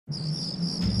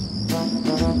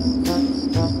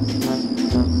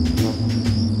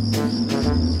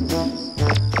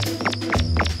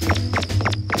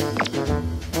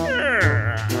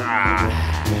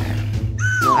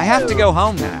I have to go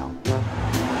home now.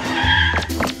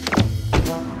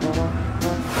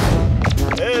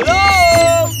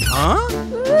 Hello?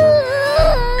 Huh?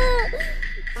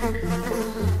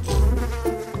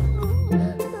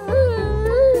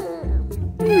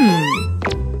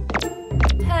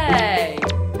 Hey.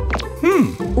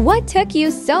 What took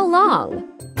you so long?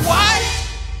 What?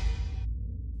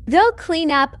 They'll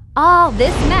clean up all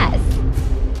this mess.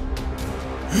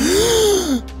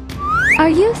 Are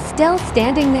you still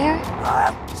standing there?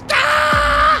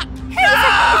 Stop!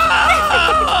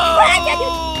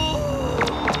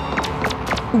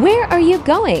 Where are you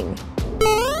going?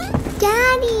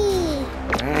 Daddy!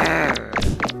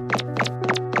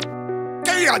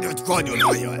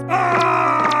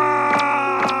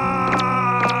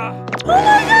 Oh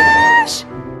my gosh!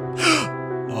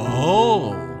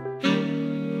 Oh.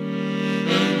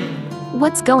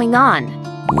 What's going on?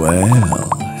 Well,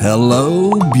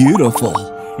 hello, beautiful.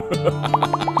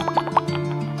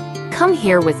 Come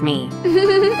here with me.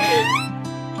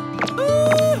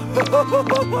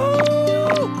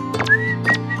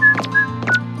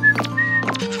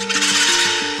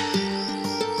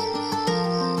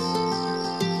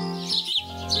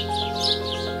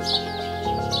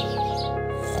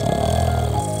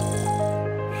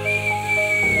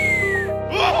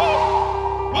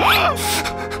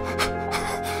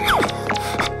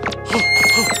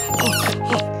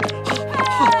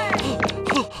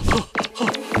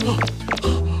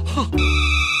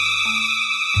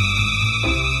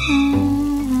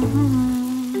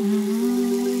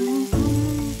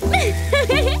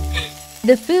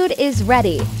 The food is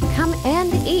ready. Come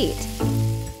and eat.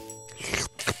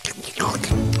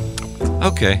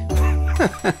 Okay.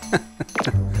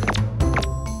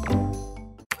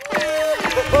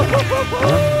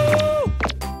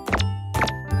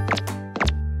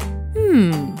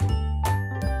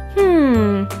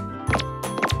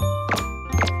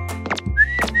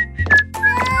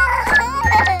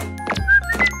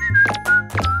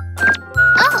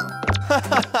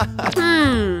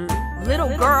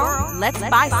 Little girl, let's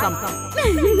buy something.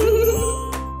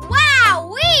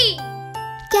 Wowee!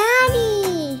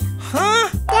 Daddy! Huh?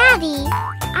 Daddy,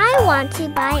 I want to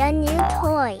buy a new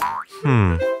toy.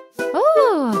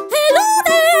 Oh,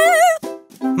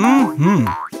 Mm-hmm.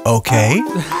 Okay.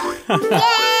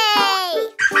 Yay!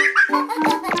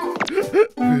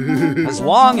 As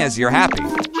long as you're happy.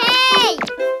 Hey!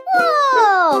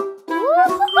 Whoa!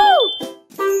 Woohoo!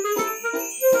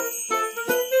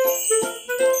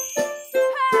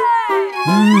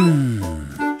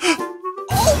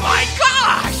 Oh my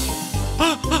gosh!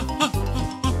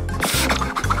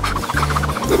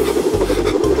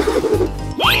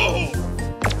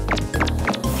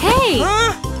 hey!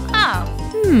 Huh?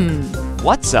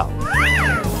 What's up?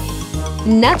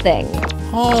 Nothing.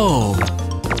 Oh.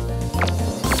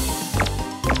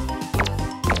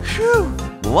 Phew.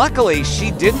 Luckily,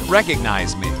 she didn't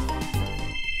recognize me.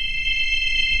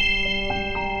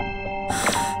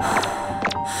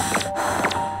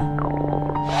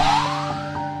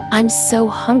 I'm so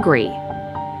hungry.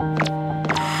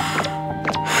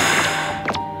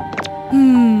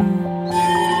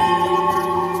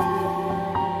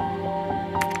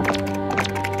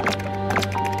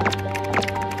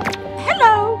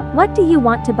 Hello. What do you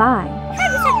want to buy?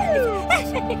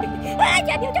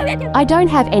 I don't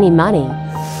have any money.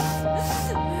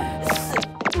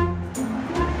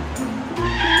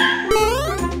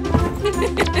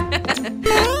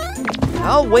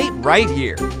 I'll wait right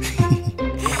here.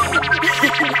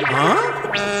 Huh?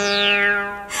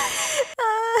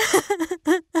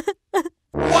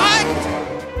 What?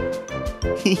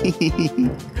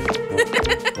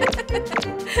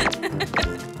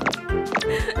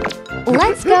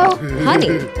 Let's go,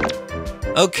 honey.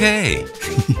 Okay.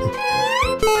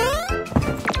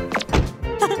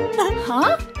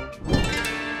 Huh?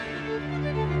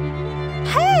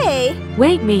 Hey!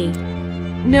 Wait me.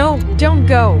 No, don't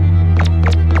go.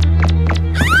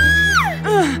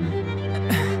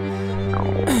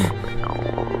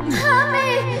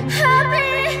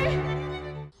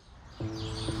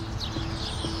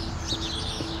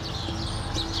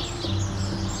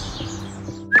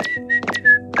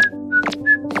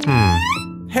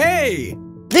 Hey!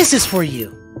 This is for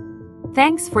you.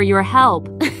 Thanks for your help.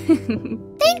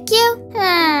 Thank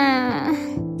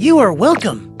you. You are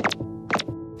welcome.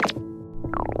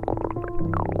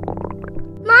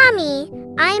 Mommy,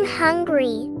 I'm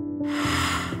hungry.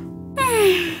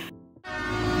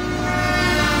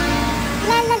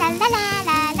 La la la la la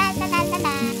la.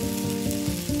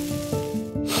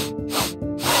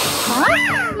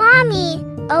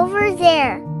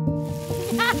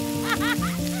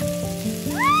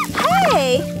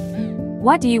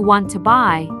 What do you want to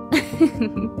buy?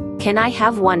 Can I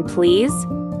have one, please?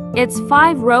 It's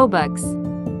 5 Robux.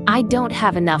 I don't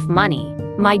have enough money.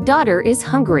 My daughter is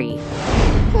hungry.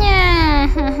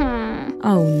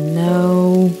 Oh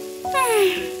no.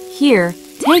 Here,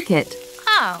 take it.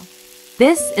 Oh.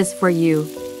 This is for you.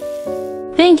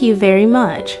 Thank you very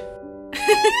much.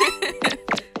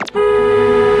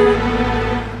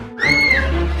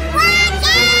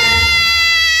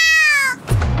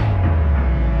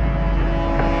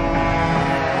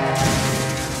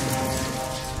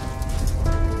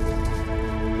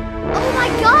 Oh my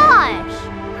gosh!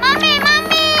 Mommy!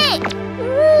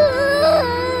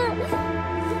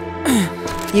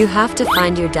 You have to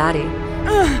find your daddy.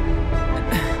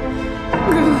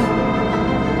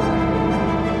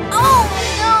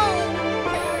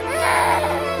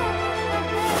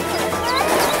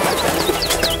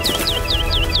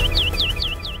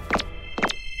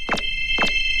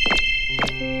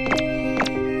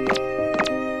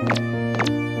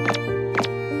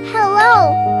 Hello?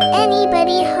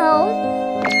 Anybody home?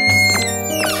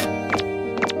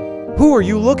 Who are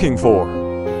you looking for?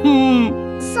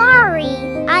 Sorry,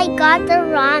 I got the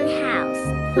wrong house.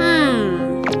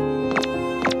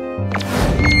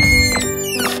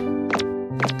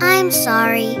 I'm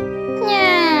sorry.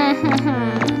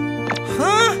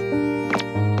 Huh?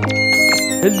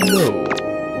 Hello.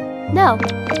 No.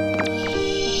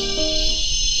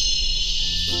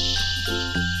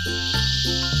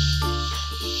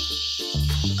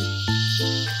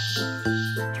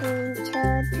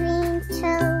 Twinkle,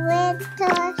 twinkle, little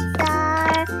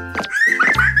star.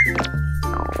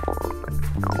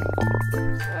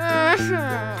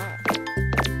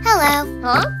 Hello.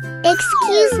 Huh?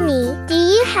 Excuse me, do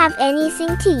you have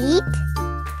anything to eat?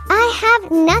 I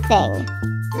have nothing.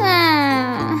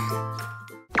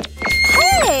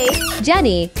 Hey!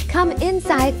 Jenny, come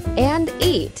inside and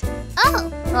eat.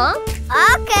 Oh, huh?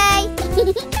 Okay.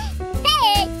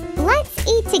 Hey, let's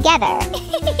eat together.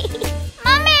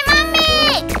 Mommy!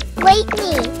 Wait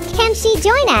me. Can she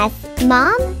join us,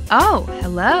 Mom? Oh,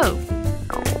 hello.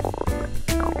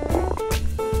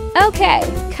 Okay,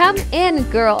 come in,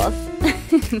 girls.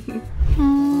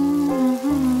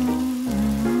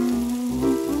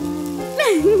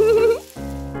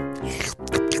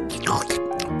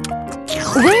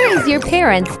 Where is your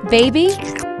parents, baby?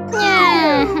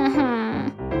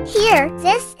 Here,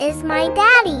 this is my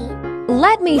daddy.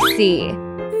 Let me see.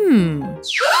 No!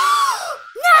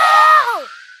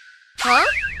 Huh?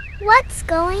 What's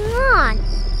going on?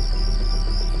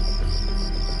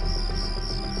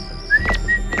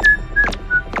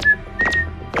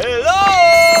 Hello?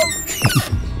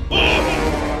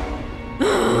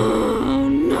 Oh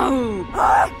no.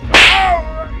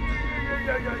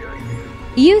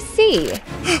 You see.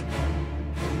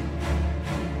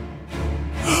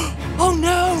 Oh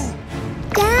no!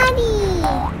 Daddy!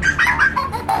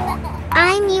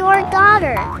 I'm your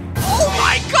daughter. Oh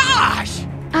my gosh!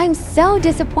 I'm so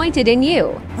disappointed in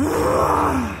you.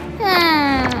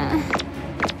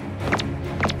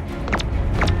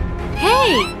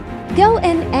 Hey! Go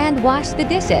in and wash the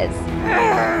dishes.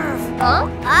 Huh?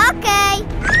 Okay.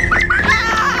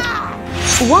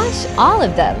 Wash all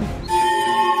of them.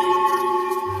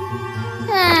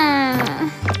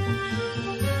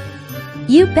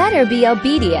 You better be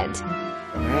obedient.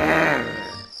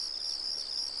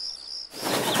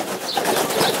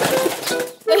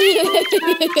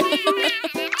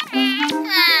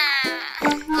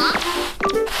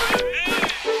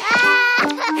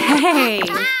 Hey.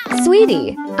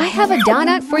 Sweetie, I have a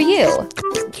donut for you.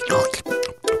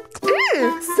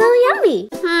 So yummy.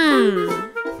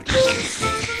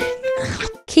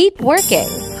 Keep working.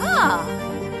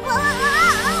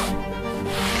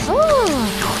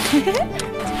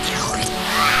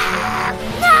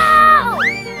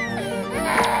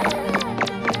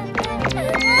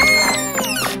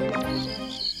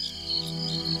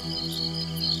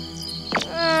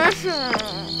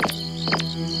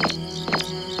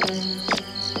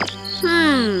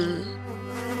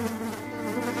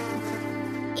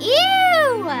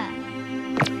 Ew!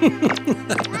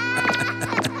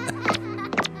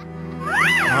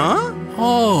 Huh?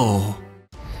 Oh.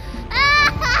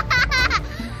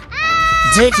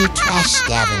 Dirty trash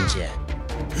scavenger.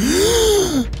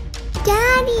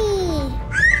 Daddy!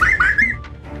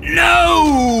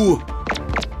 No!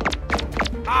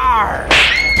 Arr!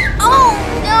 Oh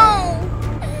no!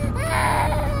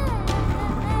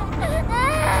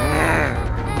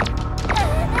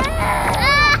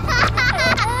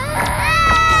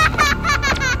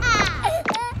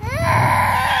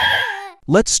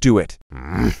 Let's do it.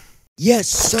 Yes,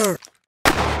 sir.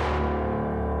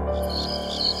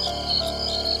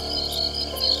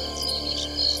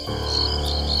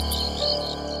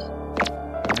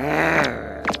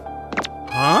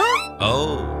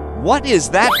 What is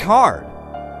that card?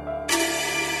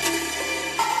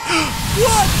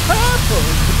 What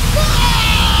happened?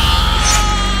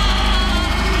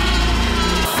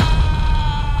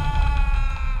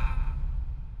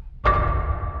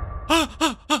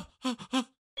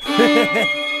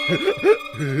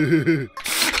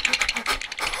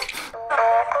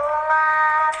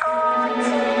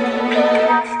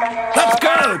 Let's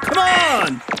go! Come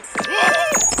on!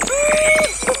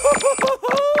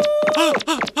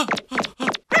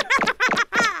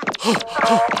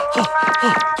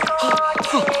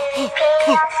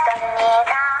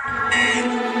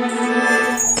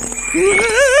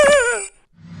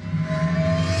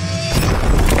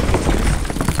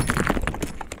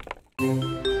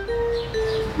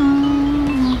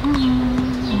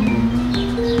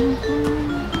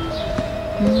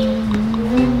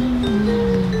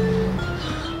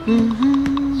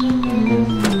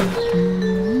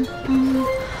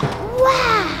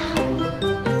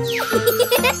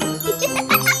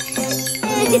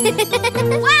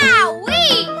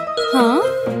 Wow-wee! Huh?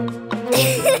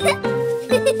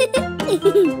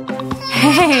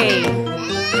 Hey!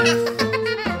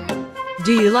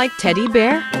 Do you like teddy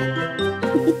bear?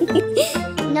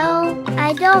 No,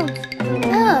 I don't.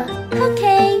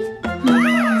 Okay.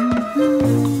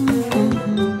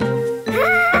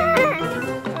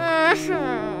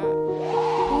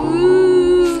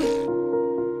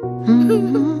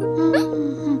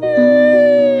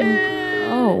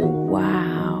 Oh,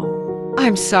 wow.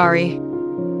 I'm sorry.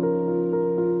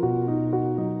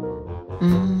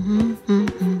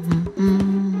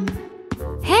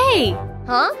 Hey!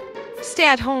 Huh? Stay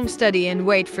at home, study, and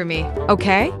wait for me,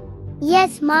 okay?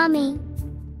 Yes, Mommy.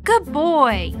 Good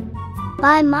boy.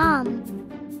 Bye, Mom.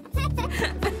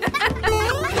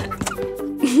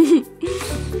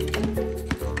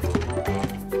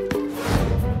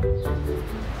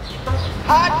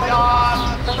 Hot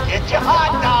dogs! Get your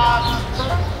hot dogs!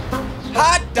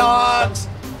 Hot dogs!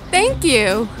 Thank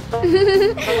you.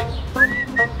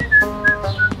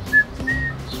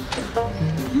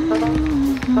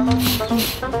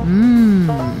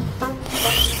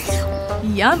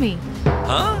 Yummy.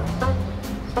 Huh?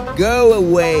 Go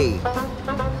away!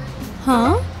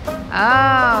 Huh?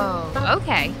 Oh,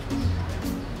 okay.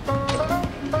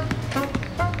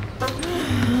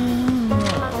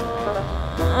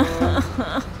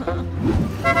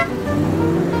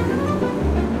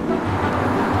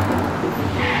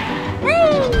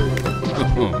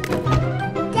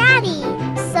 Daddy,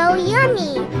 so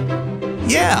yummy.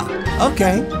 Yeah,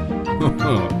 okay.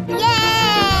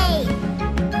 Yay!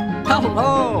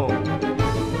 Hello!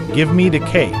 Give me the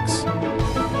cakes.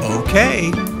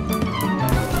 Okay.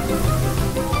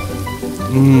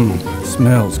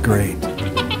 Smells great.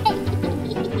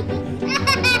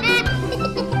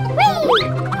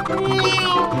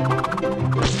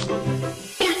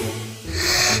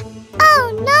 Oh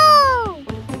no!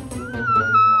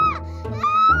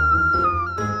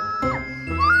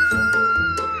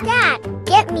 Dad,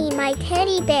 get me my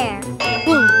teddy bear.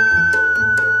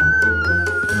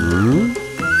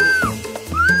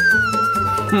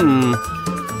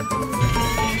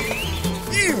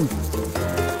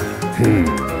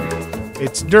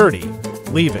 It's dirty.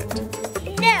 Leave it.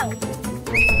 No!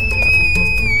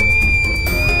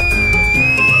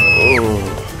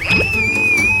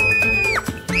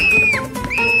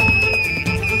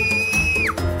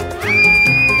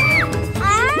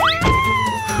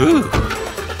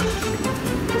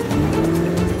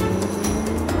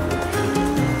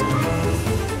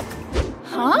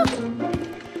 Huh?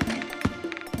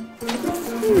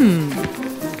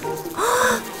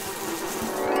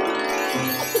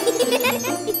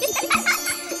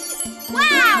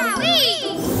 Wow-wee!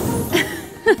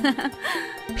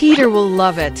 Peter will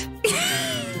love it.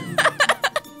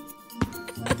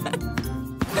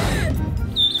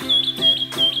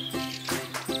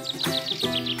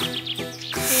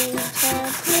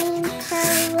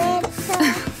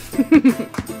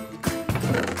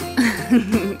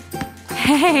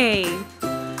 Hey!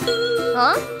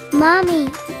 Huh? Mommy.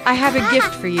 I have a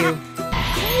gift for you.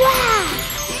 Wow!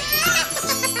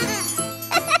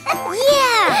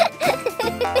 Yeah!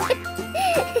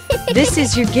 This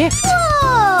is your gift.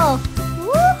 Whoa!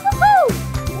 Woohoo!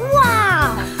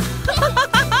 Wow!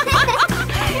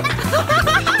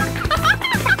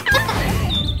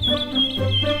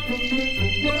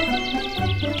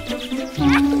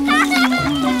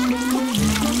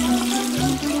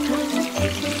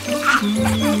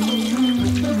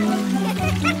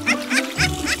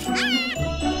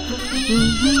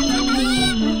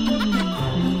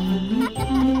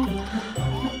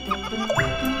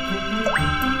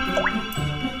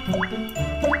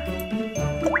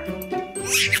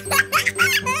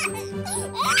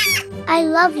 I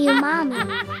love you, Mommy.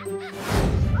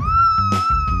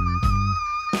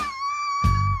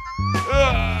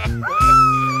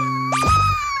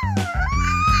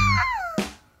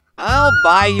 I'll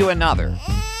buy you another.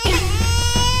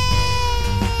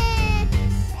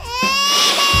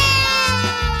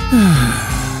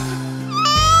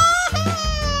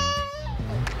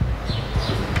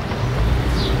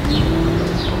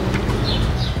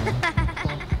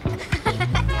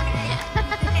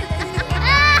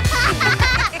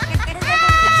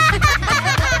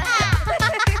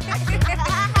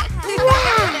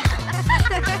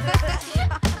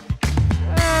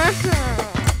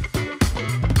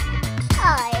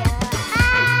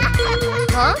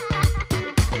 Huh?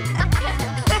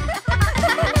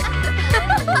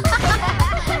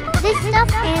 This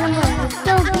stuffed animal is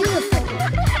so beautiful.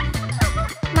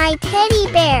 My teddy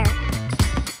bear.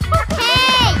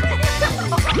 Hey!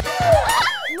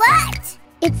 What?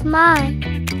 It's mine.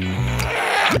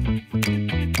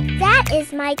 That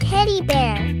is my teddy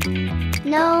bear.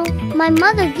 No, my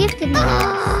mother gifted me this.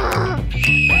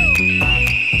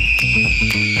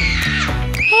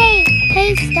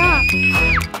 Hey, stop.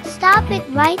 Stop it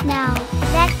right now.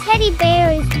 That teddy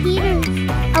bear is Peter's.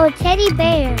 Our teddy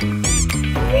bear.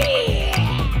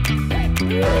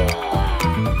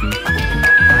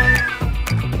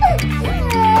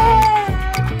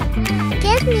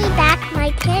 Give me back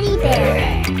my teddy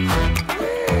bear.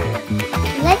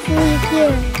 Let's leave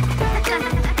here.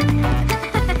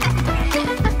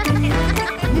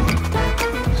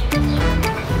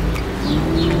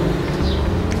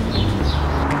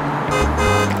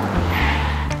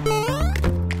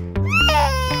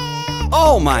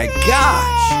 Oh my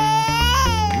gosh!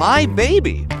 My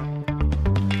baby!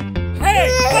 Hey,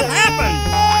 what happened?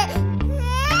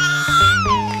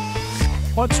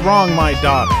 What's wrong, my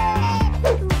daughter?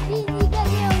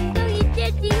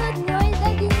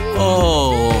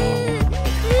 Oh.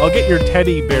 I'll get your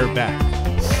teddy bear back.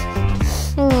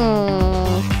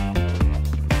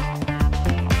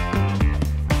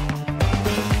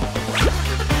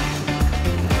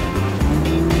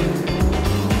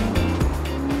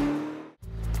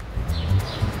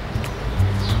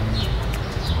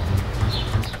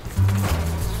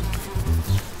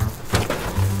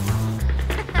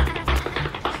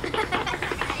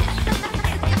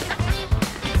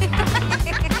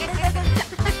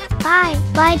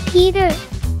 Bye, Peter.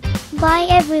 Bye,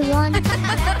 everyone.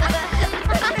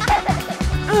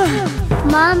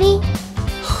 Mommy?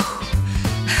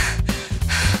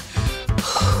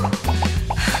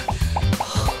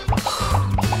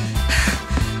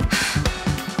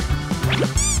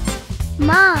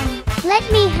 Mom, let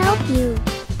me help you.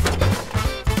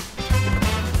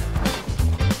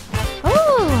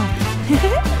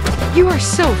 Oh, you are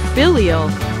so filial.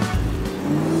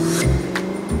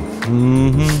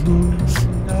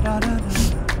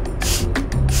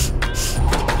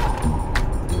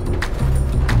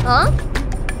 Huh?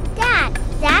 Dad,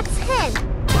 that's him.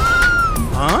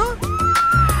 Huh?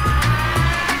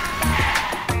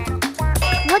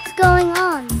 What's going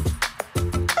on?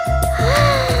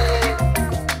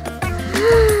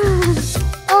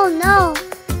 Oh no.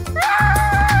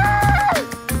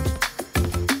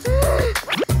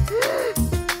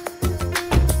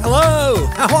 Hello,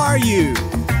 how are you?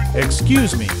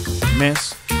 Excuse me,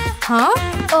 miss. Huh?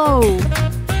 Oh.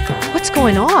 What's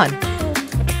going on?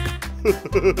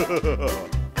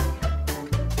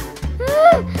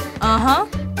 Uh-huh.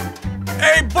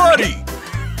 Hey, buddy!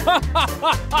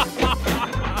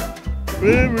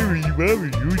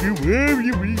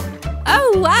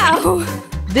 Oh, wow.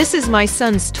 This is my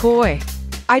son's toy.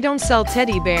 I don't sell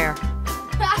teddy bear.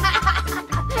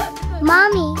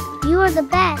 Mommy, you are the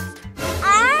best.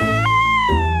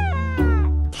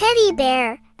 Teddy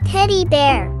bear, teddy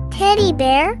bear, teddy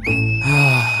bear.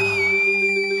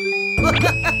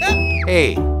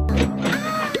 Hey,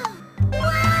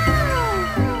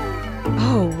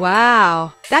 Oh,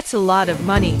 wow. That's a lot of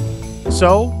money.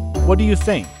 So, what do you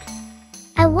think?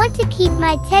 I want to keep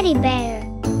my teddy bear.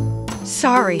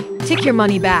 Sorry. Take your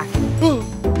money back.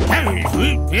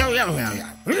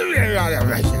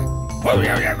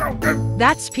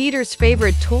 That's Peter's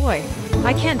favorite toy.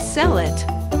 I can't sell it.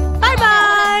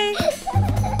 Bye-bye.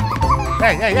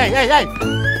 Hey.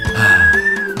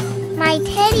 My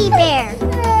teddy bear.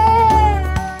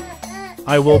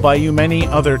 I will buy you many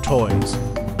other toys.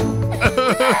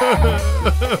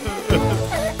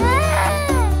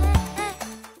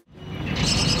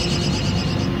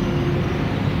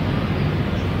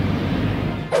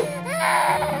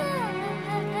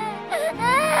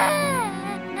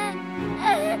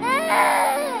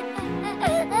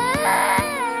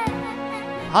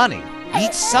 honey,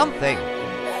 eat something.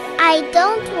 I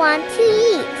don't want to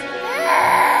eat.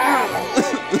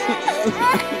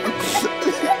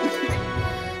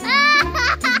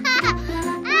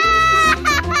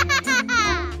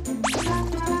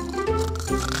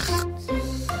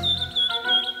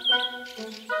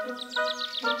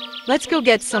 Let's go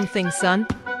get something, son.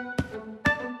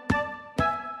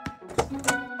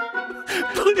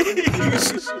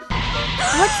 Please.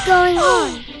 What's going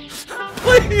on?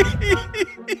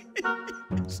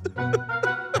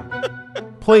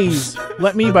 Please,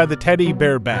 let me buy the teddy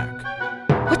bear back.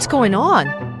 What's going on?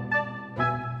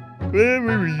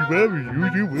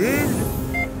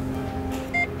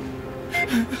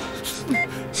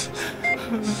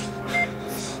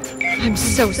 I'm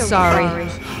so sorry.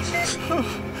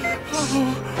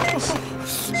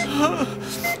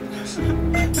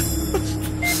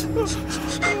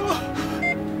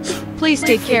 Please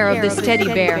take care of this teddy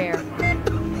bear.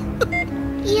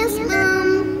 Yes,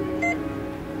 Mom.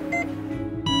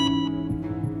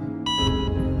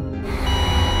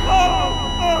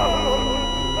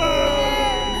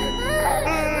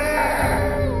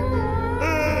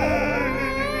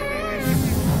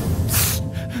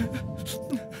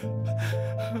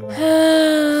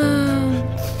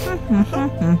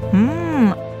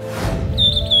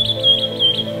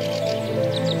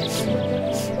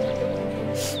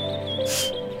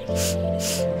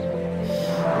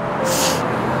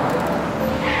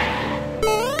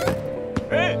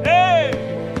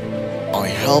 I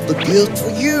have the gift for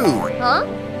you. Huh?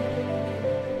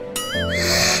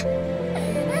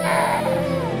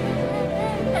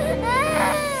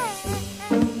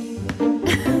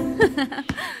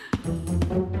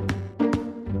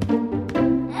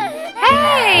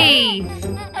 Hey!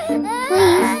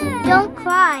 Please, don't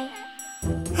cry.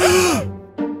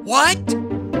 What?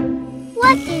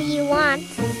 What do you want?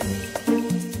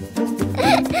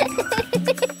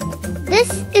 This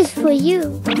is for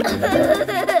you.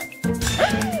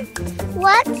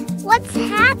 What? What's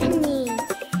happening?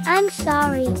 I'm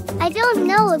sorry. I don't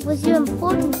know it was your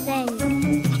important thing.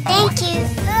 Thank you.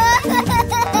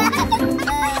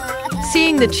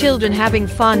 Seeing the children having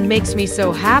fun makes me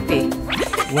so happy.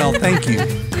 Well, thank you.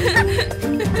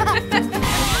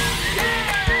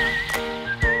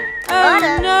 Oh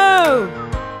no!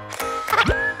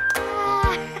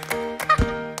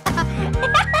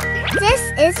 This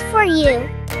is for you.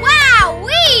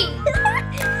 Wowee!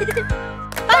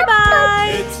 Bye-bye!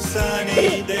 It's a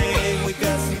sunny day, we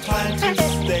got some time to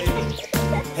stay.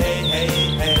 Hey, hey,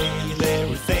 hey,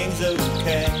 everything's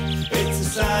okay. It's a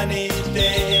sunny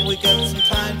day, we got some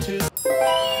time to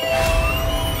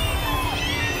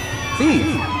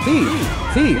Thief! Thief!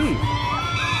 Thief!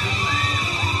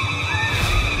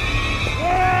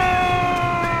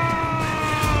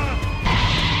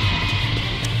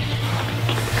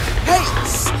 Hey,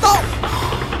 stop!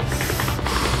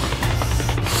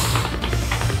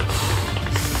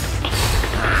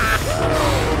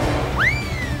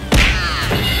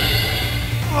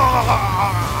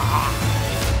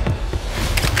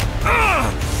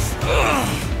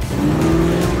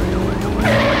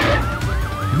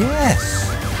 Yes.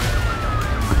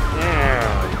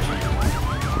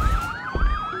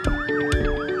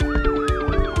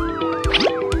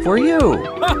 For you!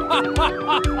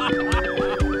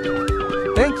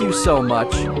 Thank you so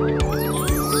much.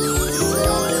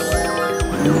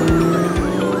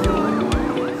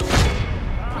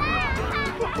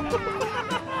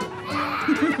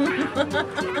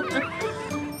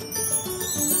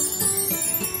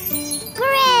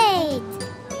 Great!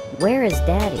 Where is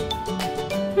Daddy?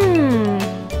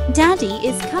 Daddy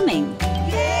is coming.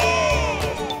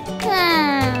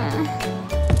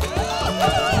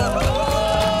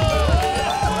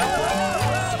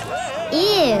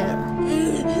 Ew.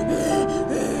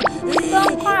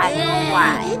 Don't cry, don't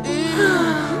cry.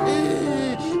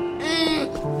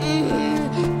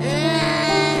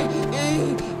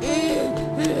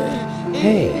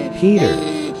 Hey, Peter.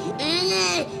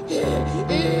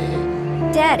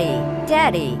 Daddy,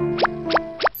 Daddy.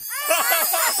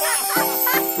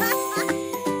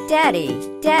 Daddy,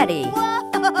 Daddy.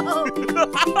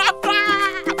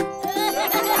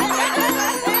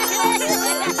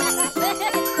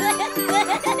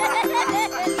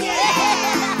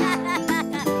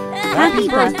 Happy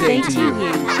birthday to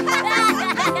you.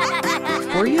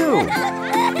 For you.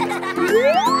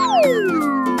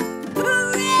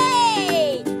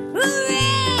 Hooray!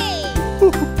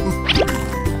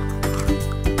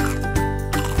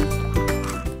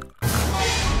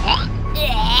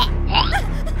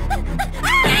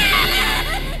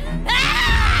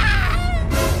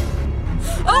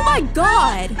 Oh my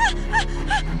god!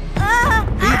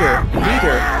 Peter,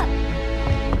 Peter.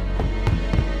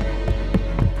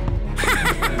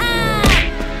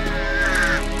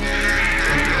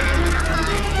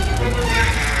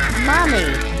 Mommy,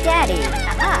 Daddy,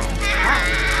 hi.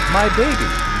 My baby.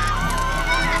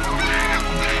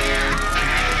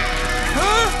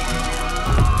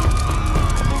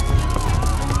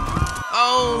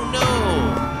 Oh no!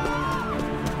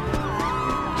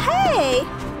 Hey!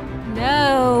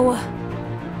 No.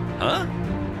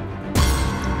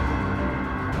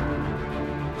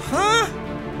 Huh?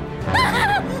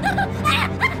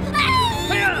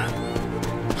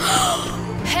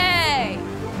 Hey.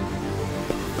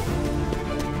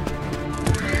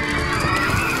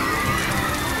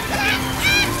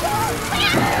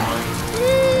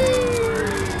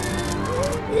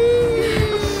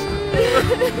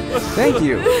 Thank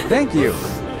you. Thank you.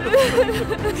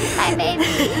 Hi, baby.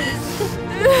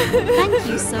 Thank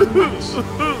you so much.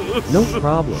 No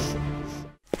problem.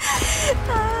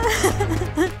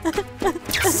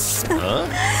 Huh?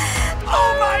 Oh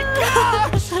my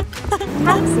gosh!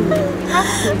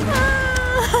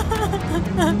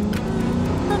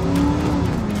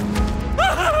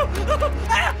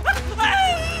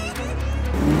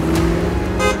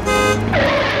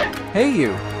 Hey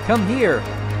you, come here.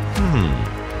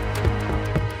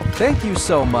 Thank you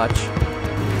so much.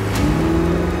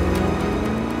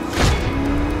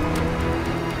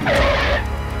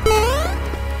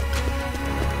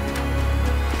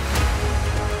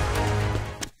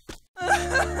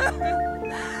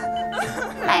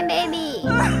 My baby.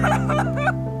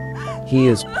 He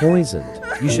is poisoned.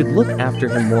 You should look after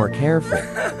him more careful.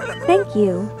 Thank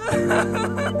you.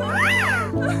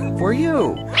 For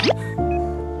you.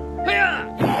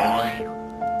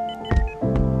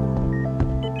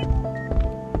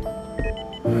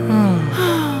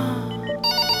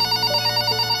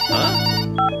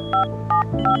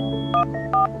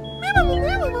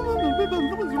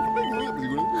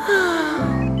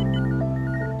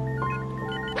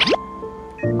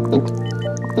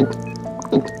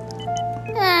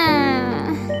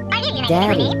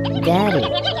 Daddy, Daddy.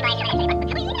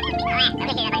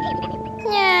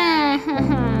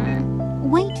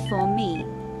 Wait for me.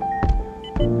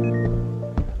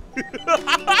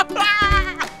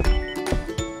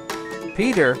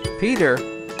 Peter, Peter.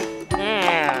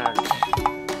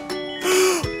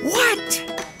 What?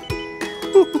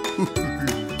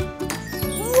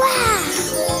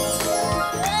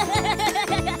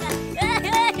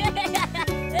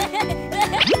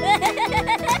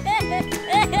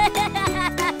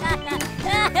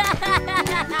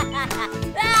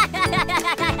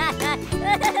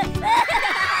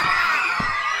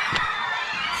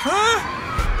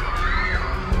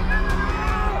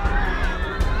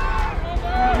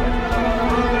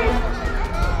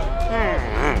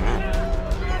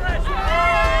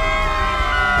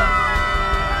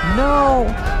 No!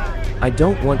 I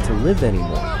don't want to live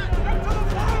anymore.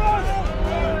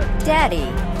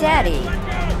 Daddy, Daddy.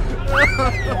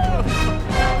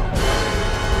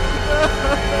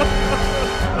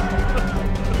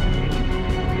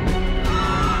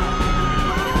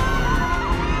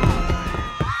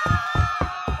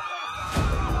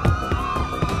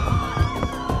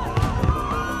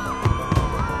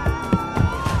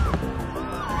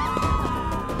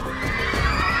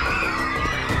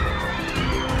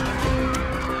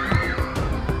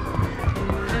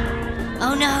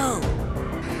 Oh no!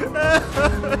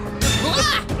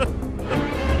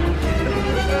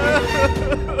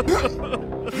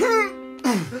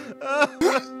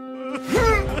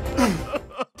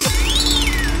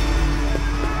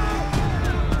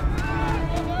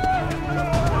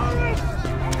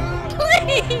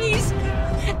 Please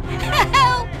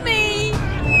help me.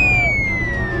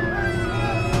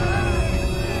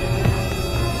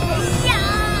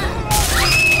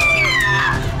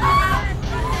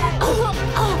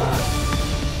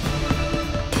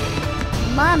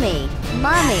 Mommy,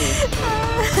 Mommy.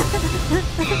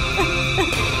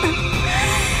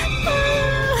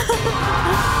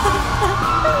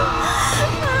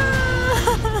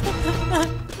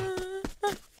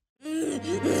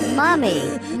 Mommy,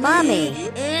 Mommy.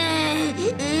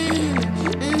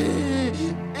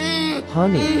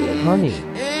 Honey, honey.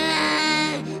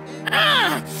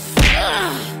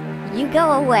 You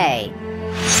go away.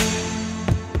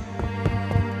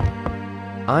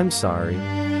 I'm sorry.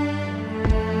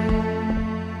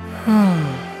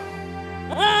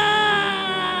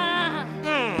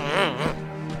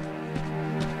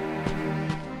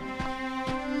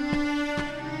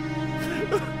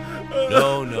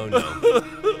 No, no, no.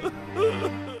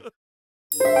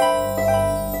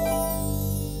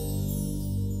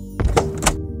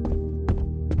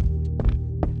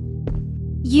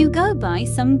 You go buy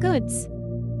some goods.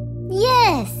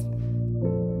 Yes.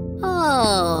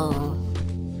 Oh.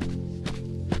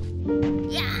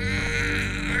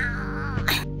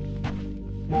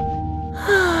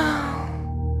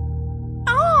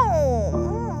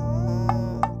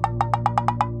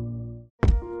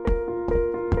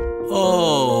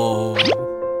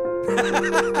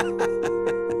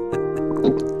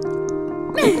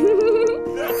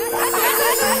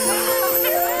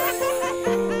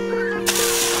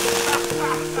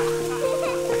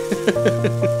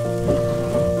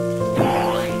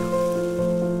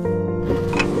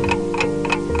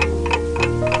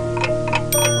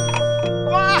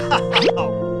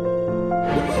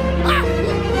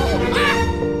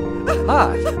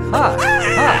 Hot, hot,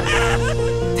 hot.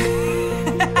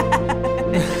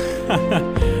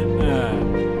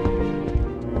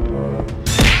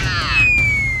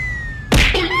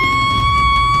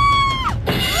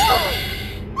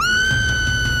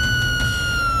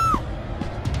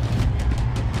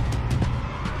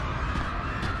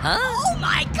 Huh? Oh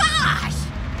my gosh!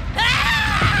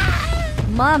 Ah!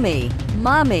 Mommy,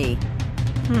 Mommy.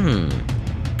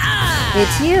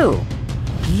 It's you.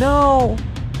 No.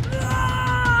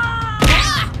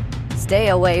 Stay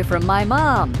away from my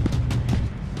mom.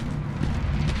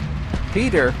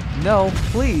 Peter, no,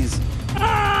 please.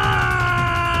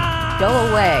 Go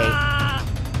away.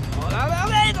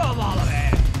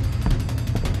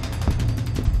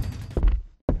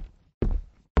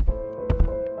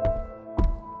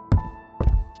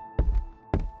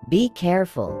 Be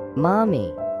careful,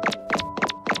 Mommy.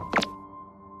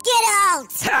 Get out!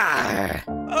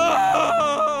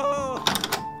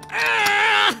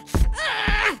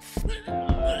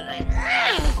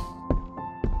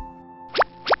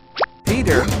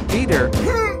 Peter, Peter.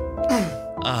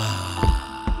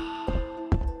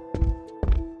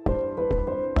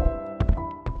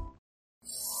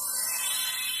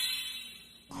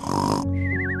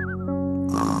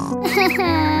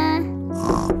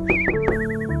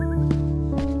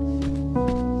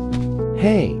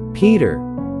 Hey, Peter.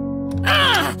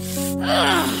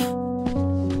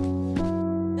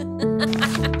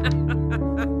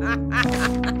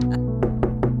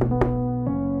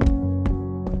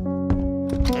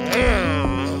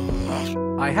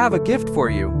 I have a gift for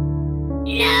you.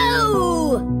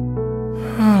 No!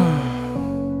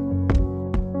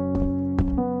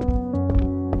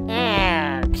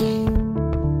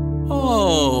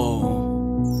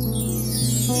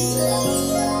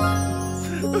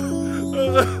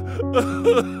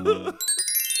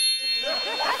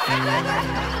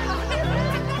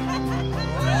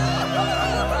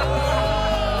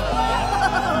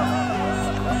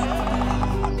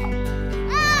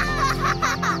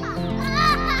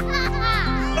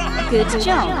 Good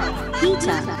job,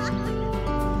 Peter.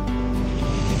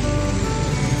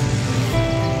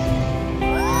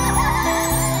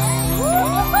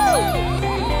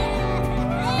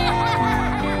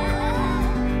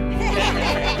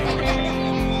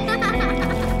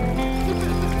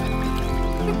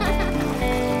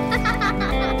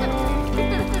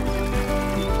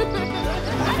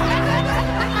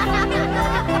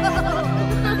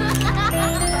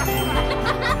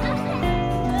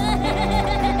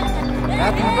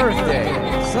 Happy birthday,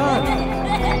 son.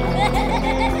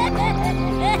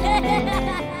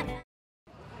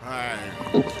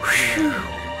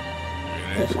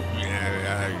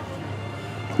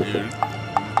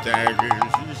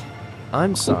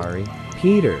 I'm sorry,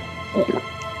 Peter.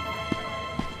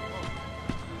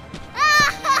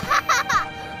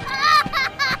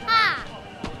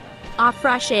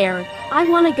 Fresh air. I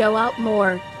want to go out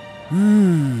more.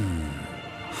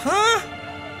 Huh?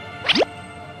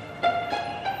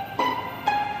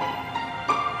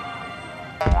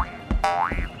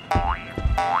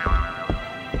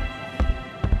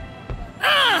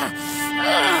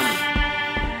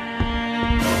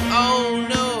 Oh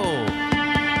no!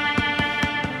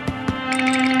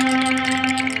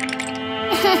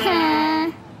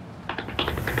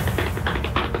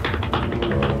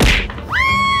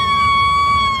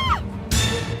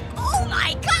 Oh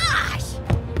my gosh!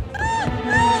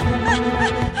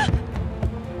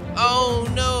 Oh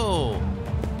no!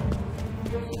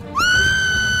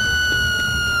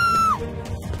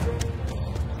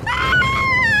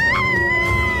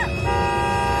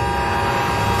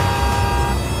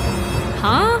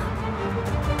 Huh?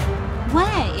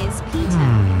 Where is Peter?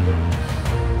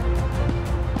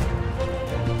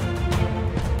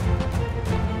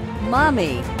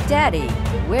 Mommy, Daddy,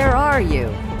 where are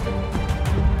you?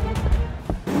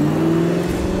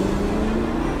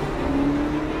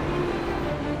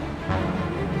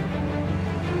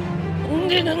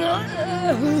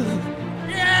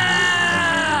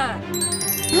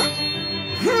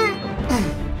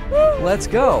 Let's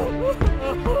go.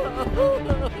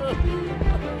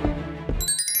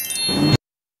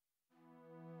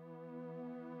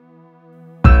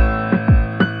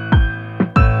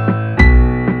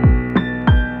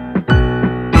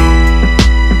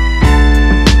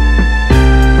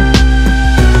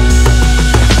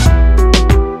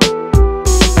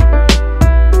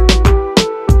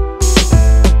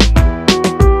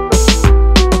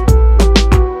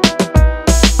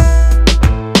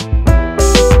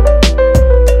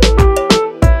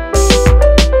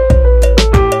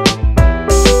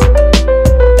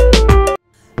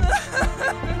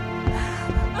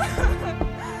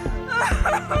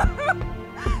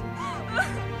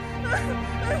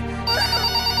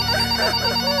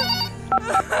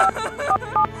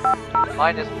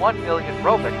 minus 1 million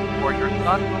Robux, or your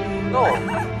son will be sold.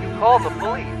 You call the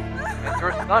police, and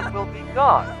your son will be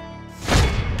gone.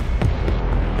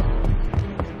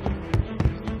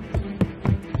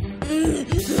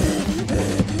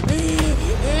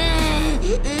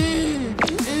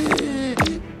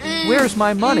 Where's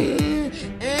my money?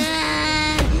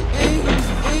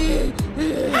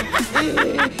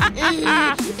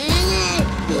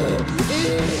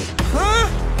 Huh?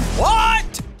 What?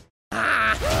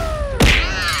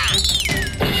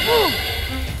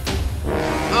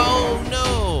 Oh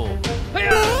no!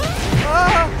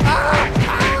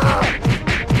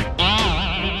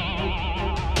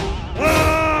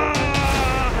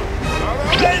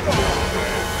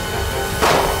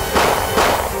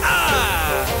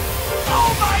 Oh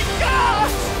my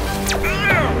gosh!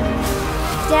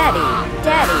 Daddy,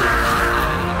 Daddy.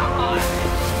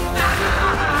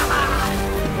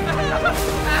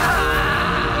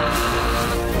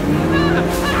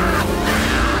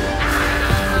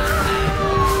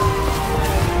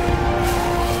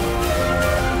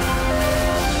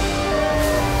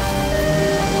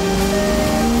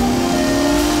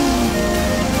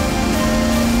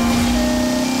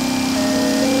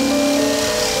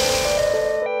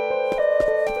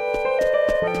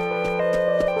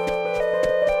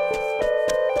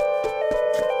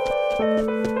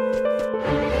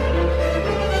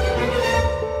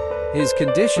 His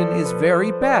condition is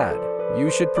very bad.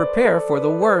 You should prepare for the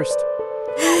worst.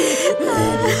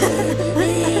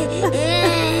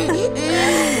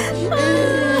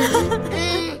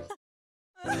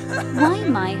 Why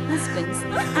my husband's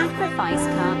sacrifice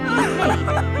can't be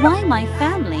paid? Why my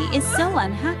family is so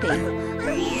unhappy?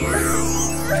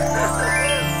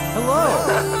 Hello!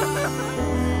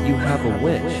 You have a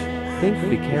wish.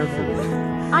 Think carefully.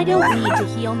 I don't need to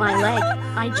heal my leg.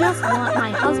 I just want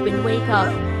my husband wake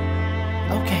up.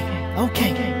 Okay.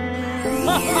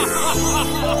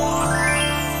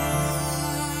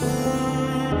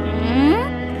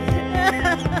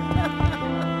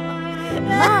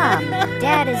 Mom,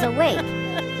 Dad is awake.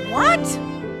 What?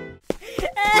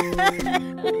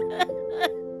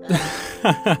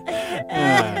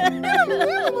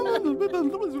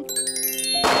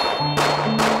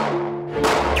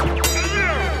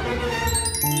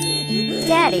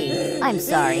 Daddy, I'm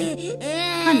sorry.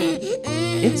 Honey,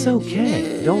 It's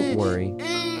okay. Don't worry.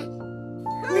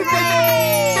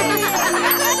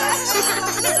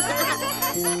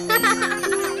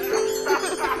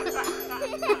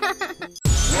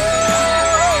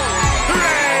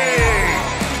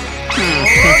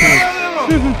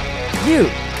 You,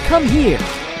 come here.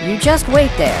 You just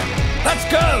wait there. Let's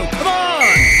go! Come on!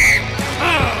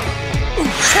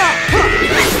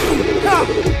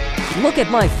 Look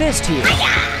at my fist here.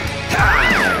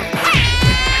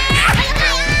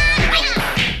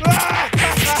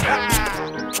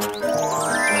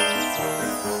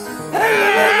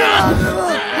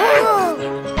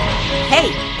 Hey,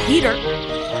 Peter.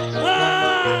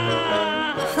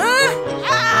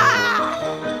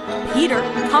 Peter,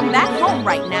 come back home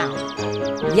right now.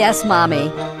 Yes,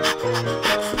 Mommy.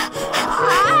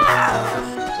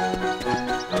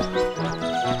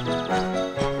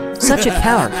 Such a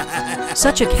coward.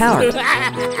 Such a coward.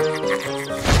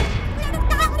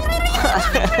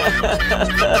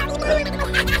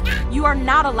 You are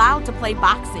not allowed to play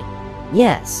boxing.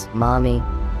 Yes, Mommy.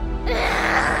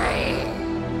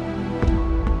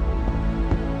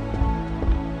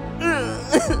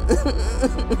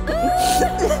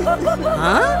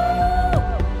 Huh?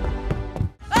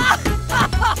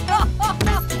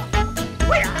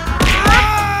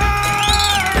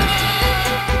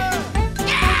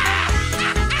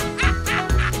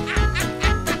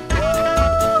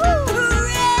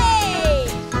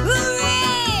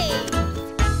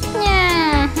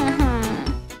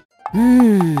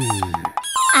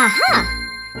 Aha!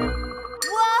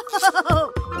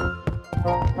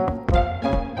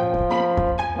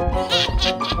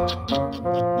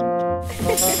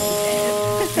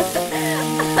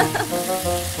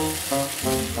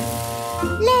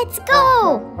 Let's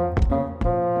go!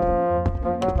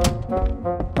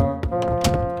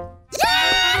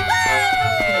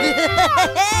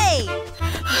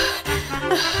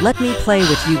 Let me play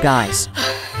with you guys.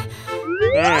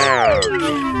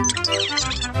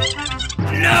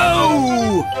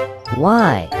 No!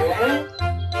 Why?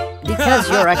 Because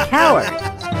you're a coward.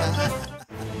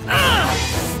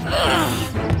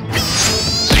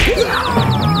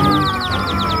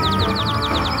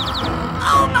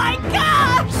 Oh my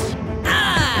gosh!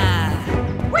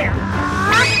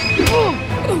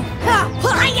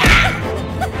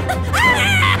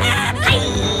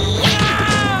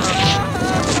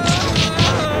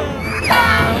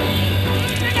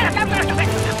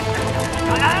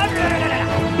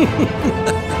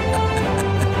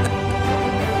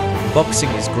 Boxing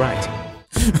is great.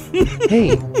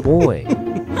 Hey, boy.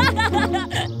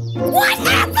 What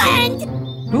happened?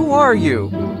 Who are you?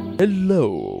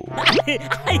 Hello.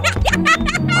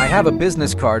 I have a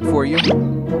business card for you.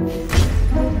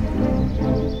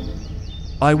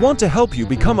 I want to help you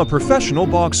become a professional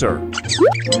boxer.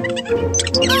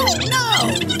 Oh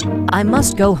no! I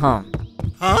must go home.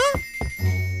 Huh?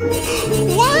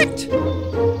 What?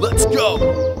 Let's go.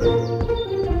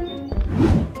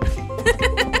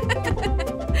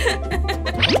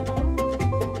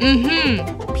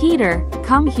 Peter,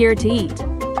 come here to eat.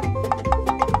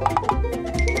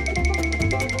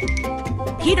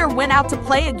 Peter went out to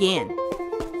play again.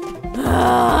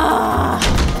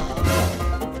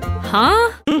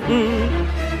 Huh?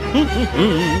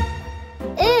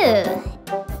 Ew.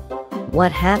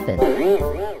 What happened?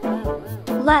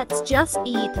 Let's just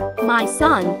eat, my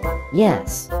son.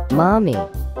 Yes, Mommy.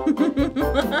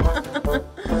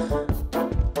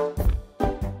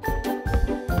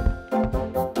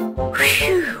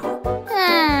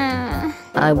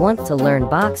 I want to learn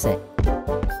boxing.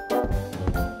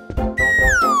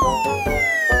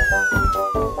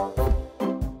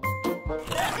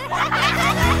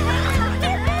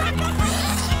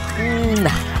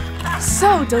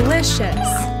 So delicious.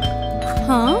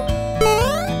 Huh?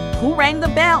 Who rang the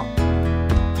bell?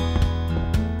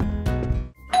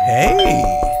 Hey!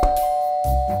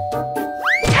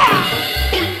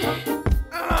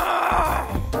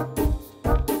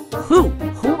 Who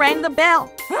rang the bell?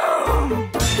 Oh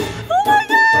my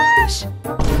gosh!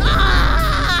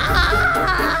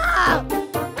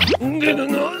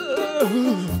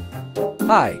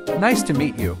 Hi, nice to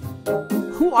meet you.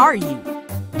 Who are you?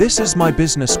 This is my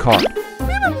business card.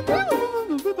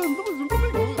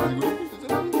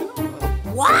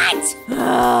 What?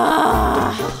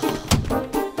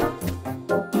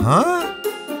 Huh?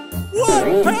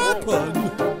 What happened?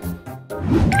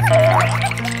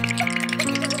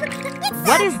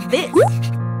 What is this?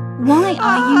 Why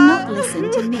are you not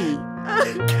listening to me?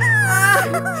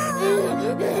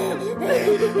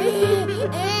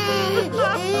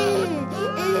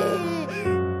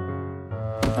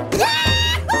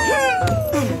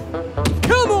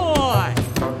 Come on!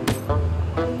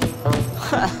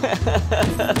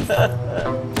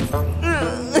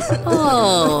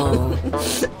 Oh.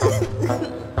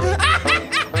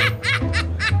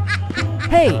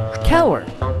 Hey, coward!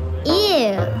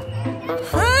 Ew.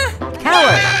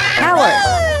 Coward! Coward!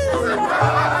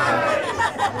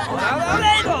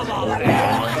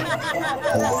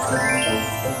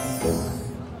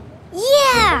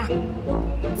 Yeah!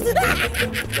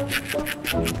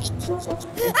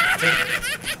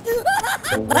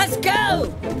 Let's go!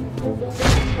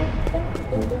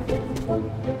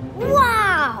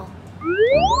 Wow!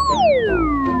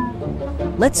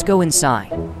 Let's go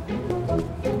inside.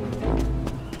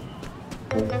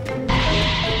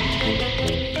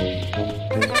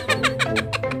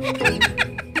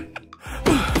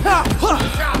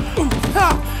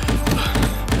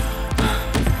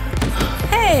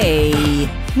 Hey!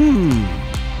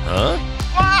 Huh?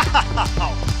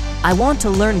 I want to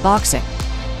learn boxing.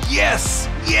 Yes!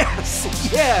 Yes!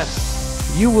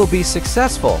 Yes! You will be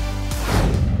successful.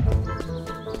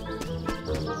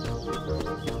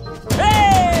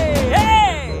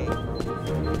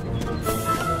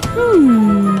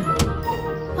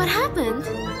 What happened?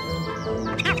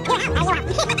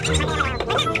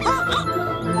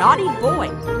 Naughty boy.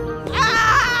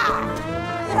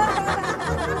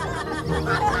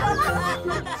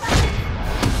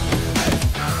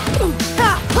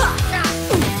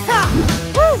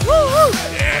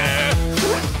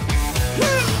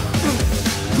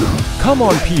 Come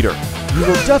on, Peter. You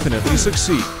will definitely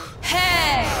succeed.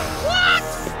 Hey! What?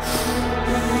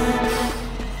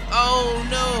 Oh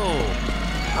no!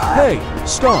 Hey,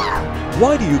 stop.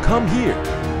 Why do you come here?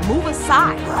 Move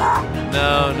aside.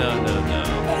 No, no, no, no.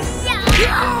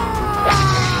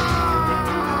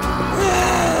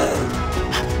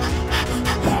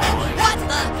 What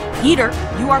the? Peter,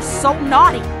 you are so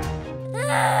naughty.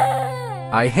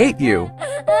 I hate you.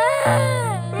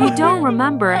 You don't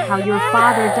remember how your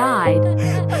father died.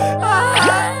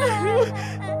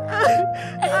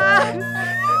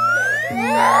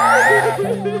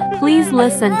 Please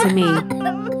listen to me.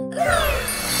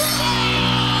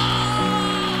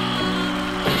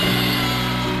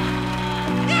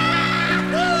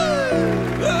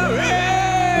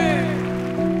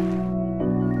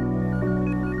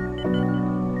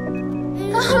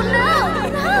 Oh no!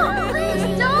 No! Please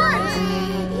don't!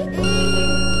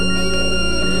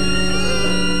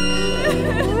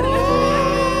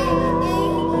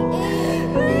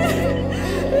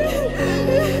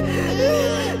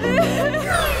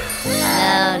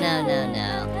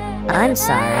 I'm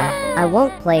sorry. I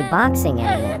won't play boxing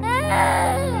anymore.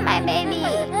 My baby.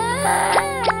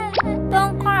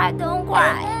 Don't cry, don't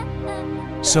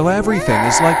cry. So everything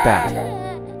is like that.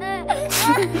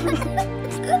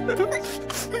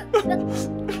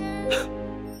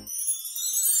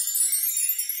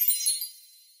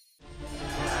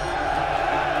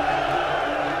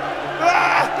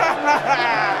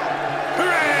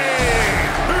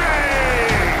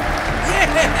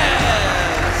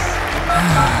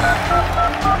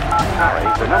 Sorry,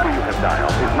 the number you have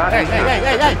dialed is not in service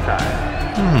at this time.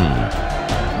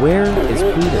 Where is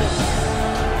Peter?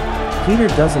 Peter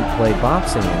doesn't play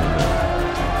boxing anymore.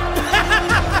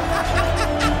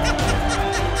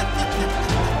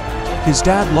 His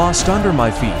dad lost under my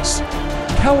feet.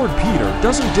 Coward Peter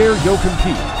doesn't dare yo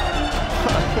compete.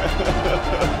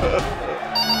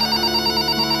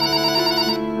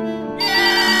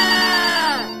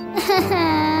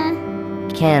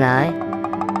 Can I?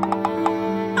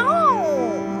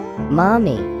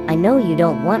 Mommy, I know you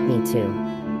don't want me to,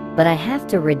 but I have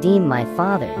to redeem my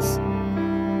father's.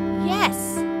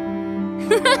 Yes.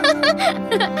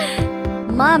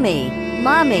 Mommy.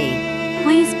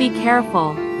 Please be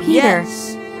careful. Peter.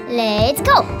 Yes. Let's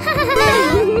go.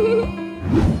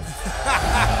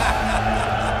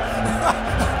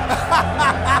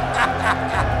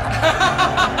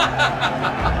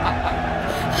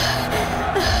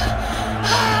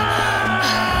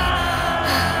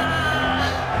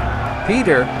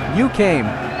 Peter, you came.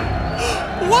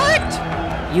 What?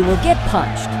 You will get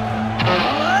punched.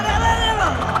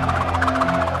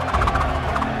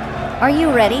 Are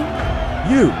you ready?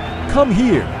 You, come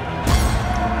here.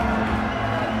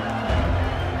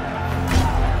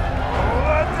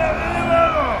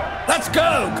 Let's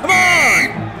go! Come on!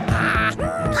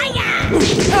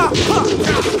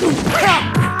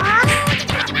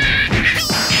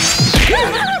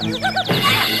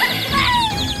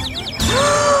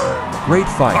 Great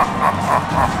fight.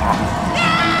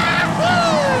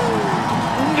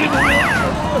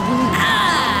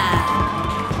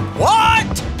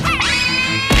 What?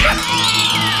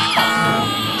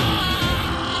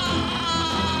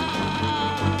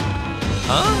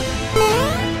 Huh?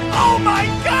 Oh my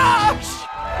gosh!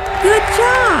 Good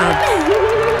job.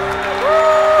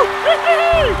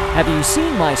 Have you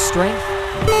seen my strength?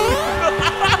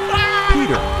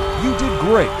 Peter, you did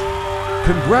great.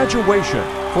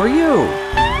 Congratulations. For you.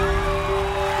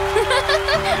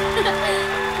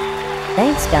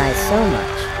 Thanks guys so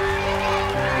much.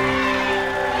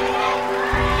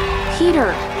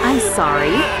 Peter, I'm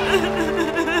sorry.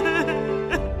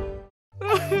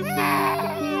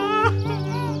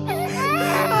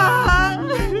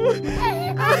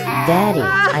 Daddy,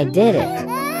 I did it.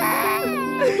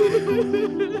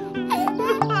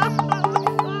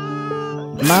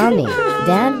 Mommy,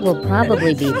 Dad will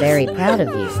probably be very proud of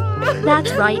you.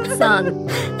 That's right, son.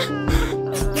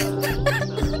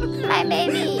 My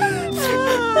baby.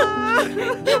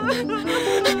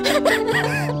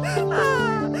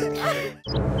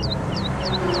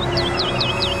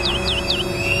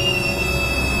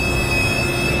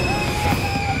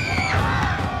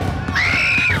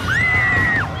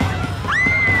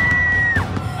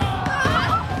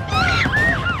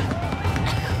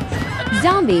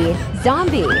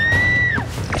 Zombie.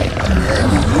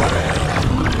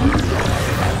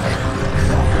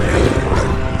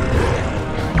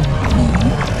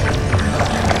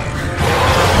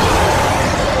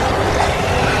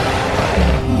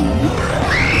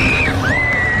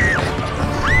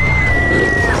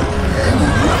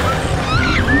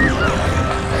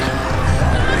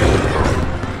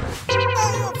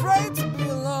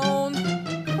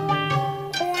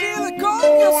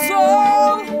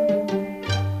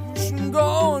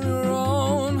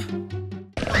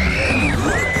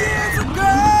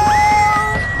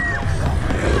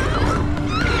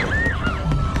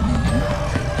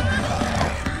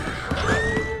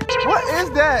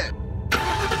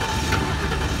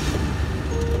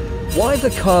 Why the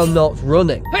car not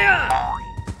running?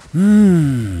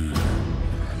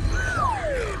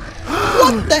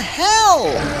 What the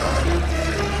hell?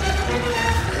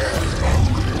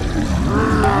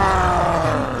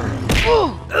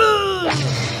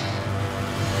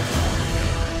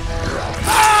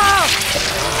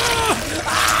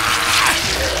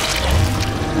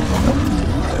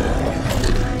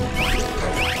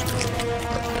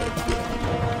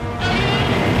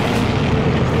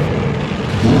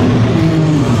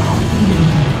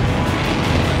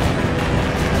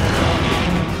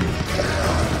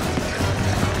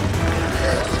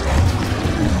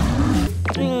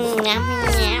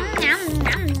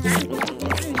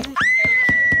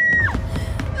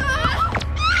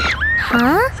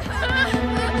 Huh?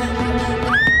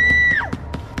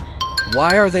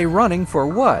 Why are they running for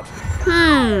what?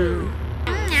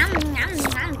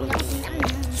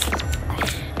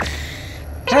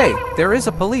 Hey, there is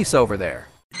a police over there.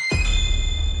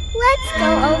 Let's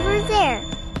go over there.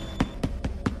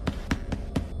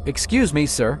 Excuse me,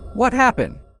 sir. What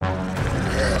happened? Oh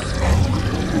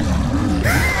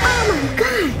my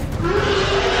God!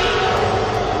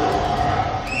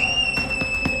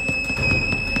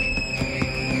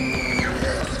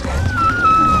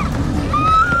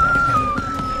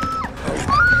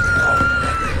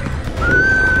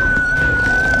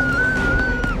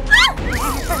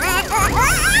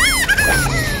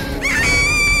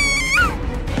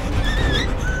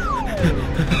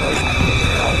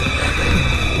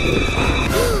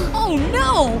 Oh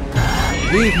no!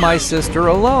 Leave my sister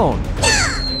alone.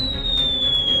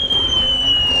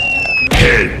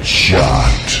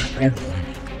 Headshot.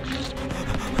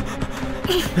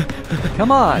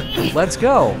 Come on, let's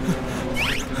go.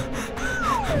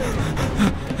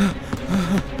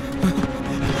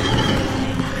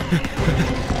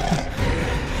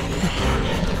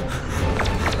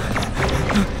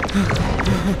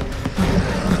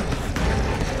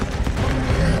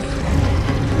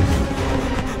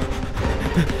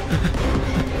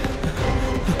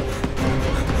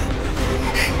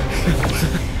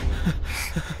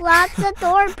 Lock the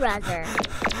door, brother.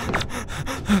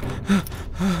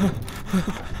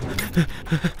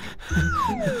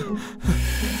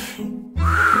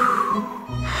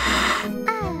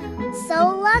 So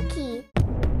lucky.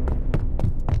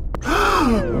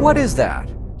 What is that?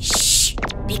 Shh!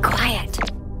 Be quiet.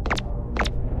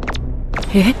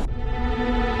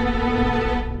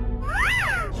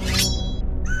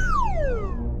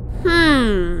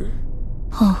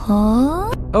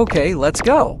 Okay, let's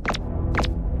go.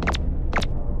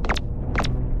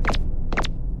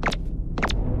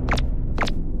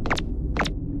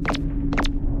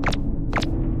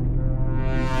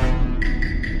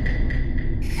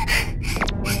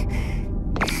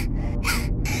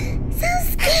 So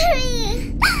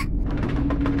scary.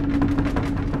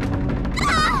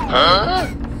 Huh?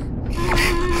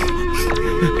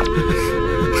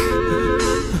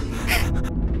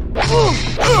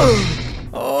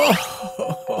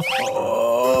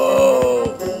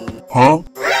 Huh?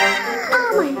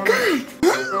 Oh my God.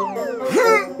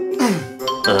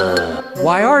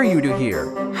 Why are you here?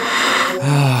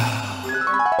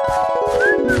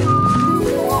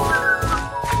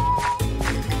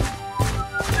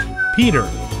 Peter,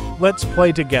 let's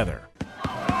play together.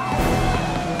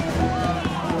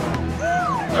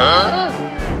 Huh?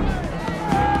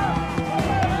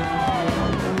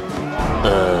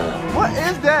 What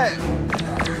is that?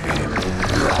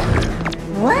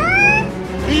 What?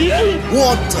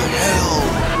 What the hell?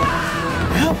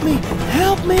 Help me!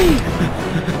 Help me!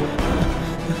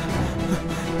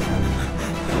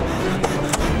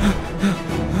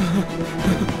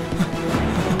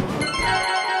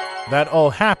 That all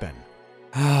happened.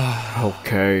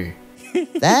 Okay.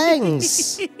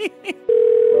 Thanks.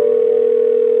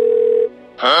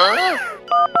 Huh?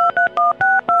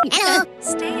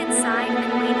 Stay inside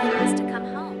and wait for us to come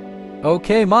home.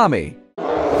 Okay, Mommy.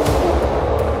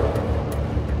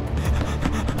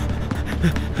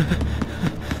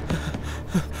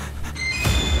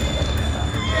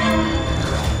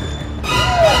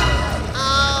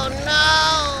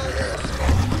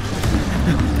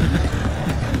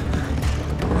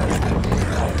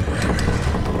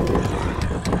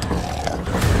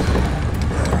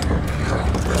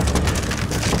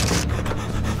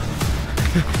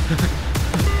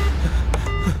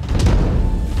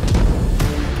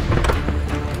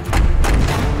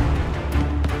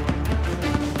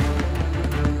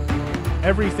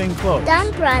 Everything closed.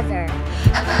 Done, brother.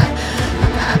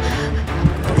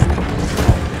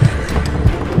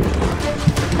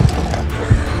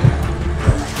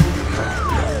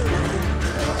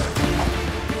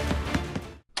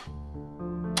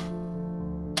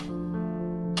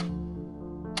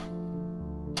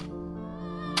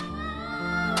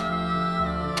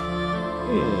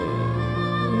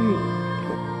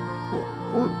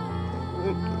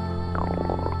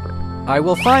 I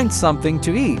will find something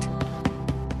to eat.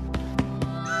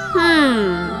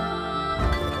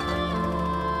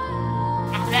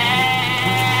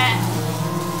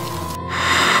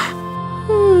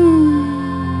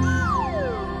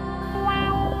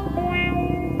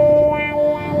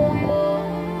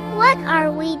 What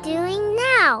are we doing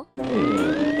now?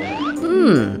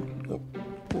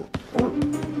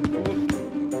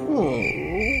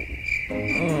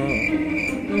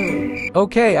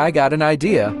 Okay, I got an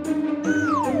idea.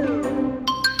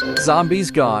 Zombies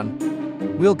gone.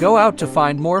 We'll go out to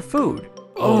find more food.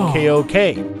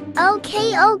 Okay.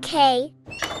 Okay.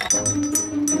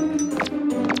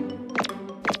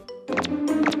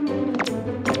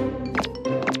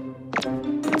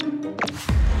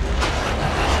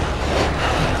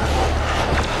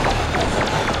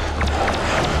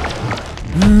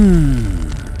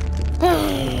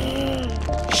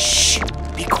 Shh,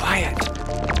 be quiet.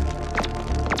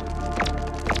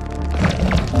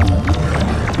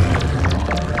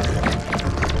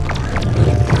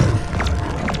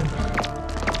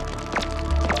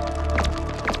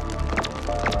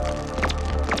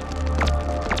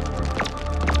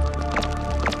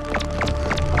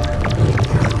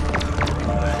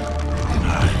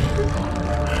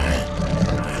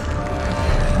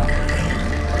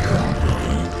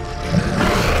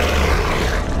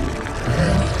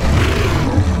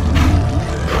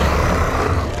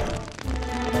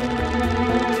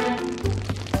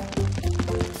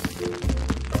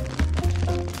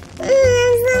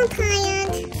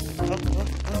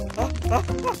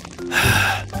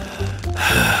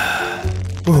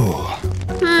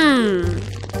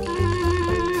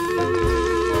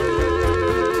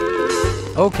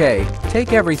 Okay,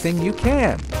 take everything you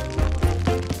can.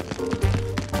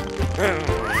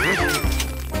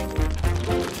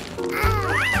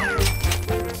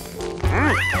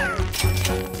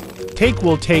 Take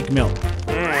will take milk.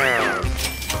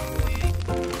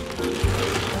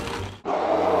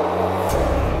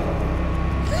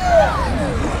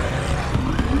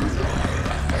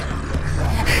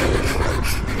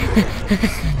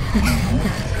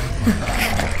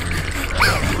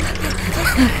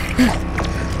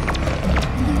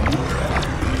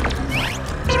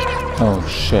 Oh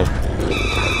shit.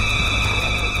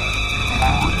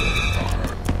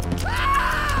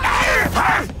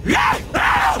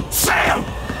 Sam!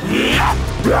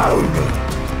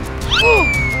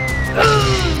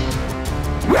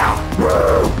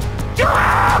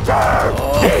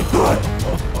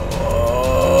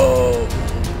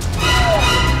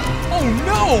 Oh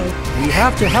no! We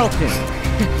have to help him.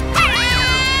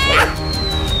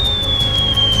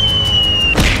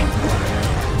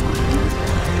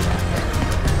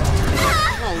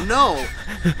 Oh no!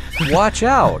 Watch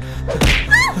out!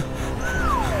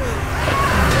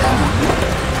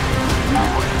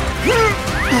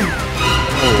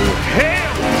 Oh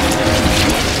hell!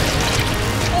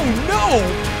 Oh no!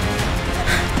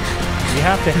 We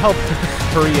have to help him.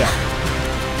 Hurry up.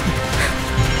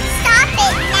 Stop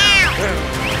it now!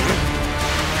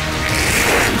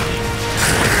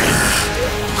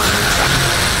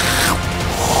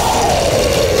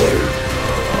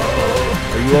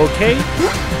 Are you okay?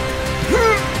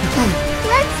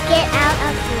 Let's get out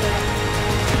of here.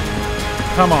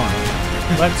 Come on.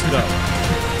 Let's go.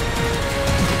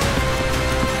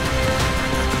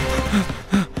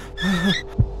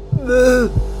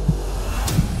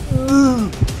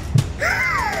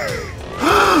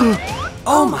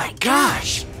 Oh my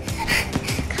gosh!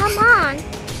 Come on,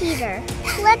 Peter.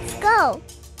 Let's go.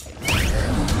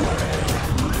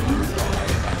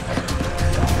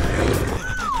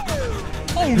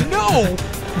 Oh no!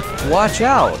 Watch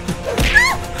out!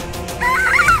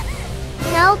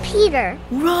 No, Peter.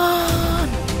 Run!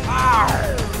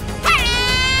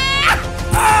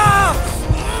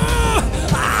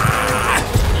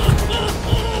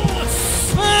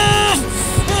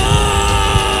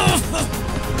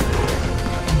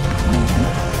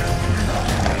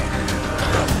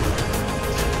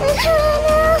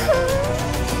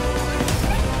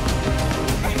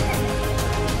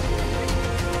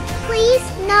 Please,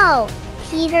 no.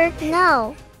 Peter,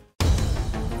 no.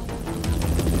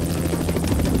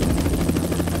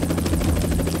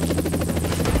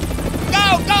 Go,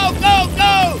 go, go,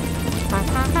 go!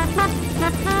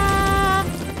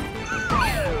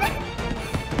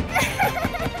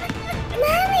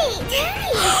 Mommy,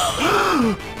 Daddy!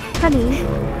 Honey,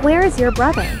 where is your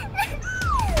brother?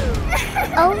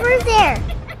 Over there.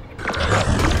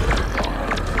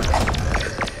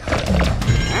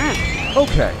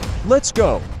 Okay, let's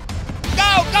go.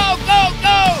 Go, go, go,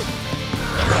 go!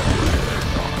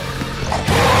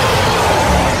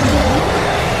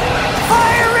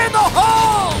 Fire in the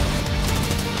hole!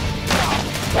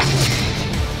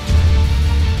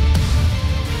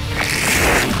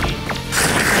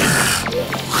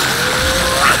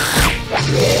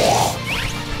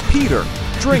 Peter,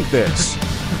 drink this.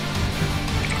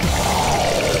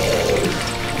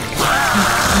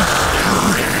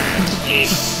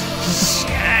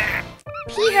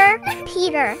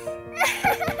 Peter.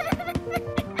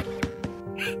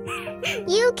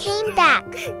 You came back.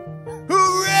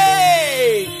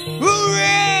 Hooray!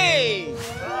 Hooray!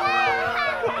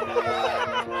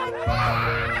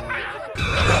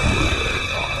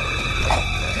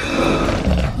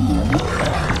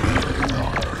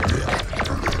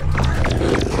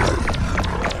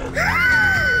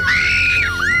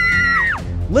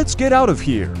 Let's get out of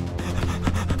here.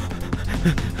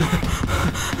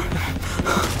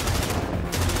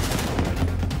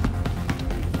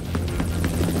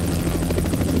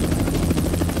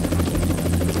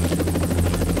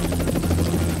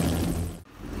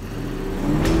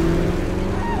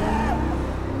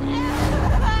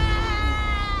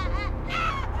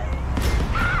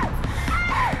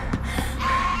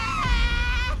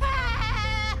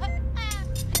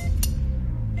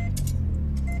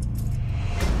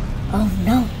 Oh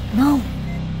no, no.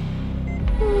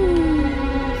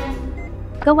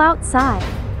 Go outside.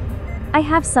 I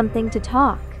have something to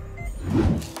talk.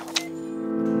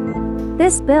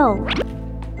 This bill.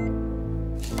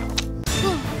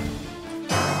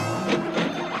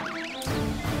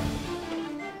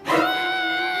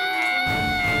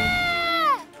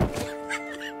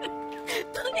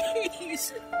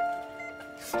 Please.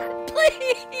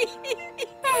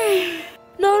 Please.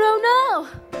 No, no, no.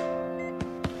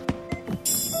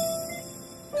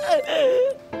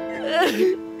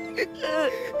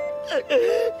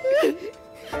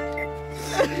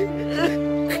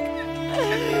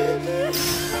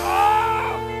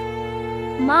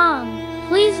 Mom,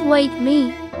 please wake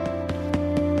me.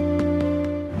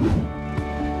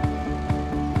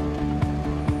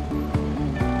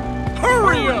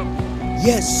 Hurry up!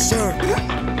 Yes, sir.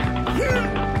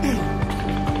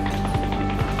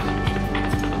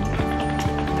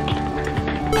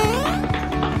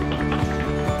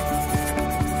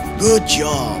 Good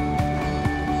job.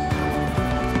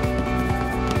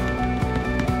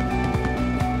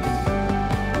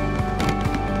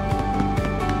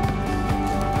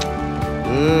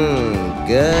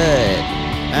 Good.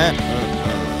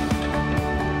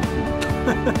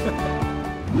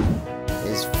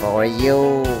 It's for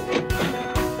you.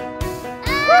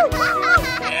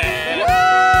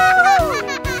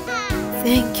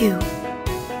 Thank you.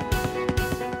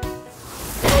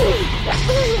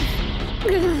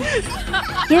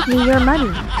 Give me your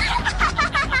money.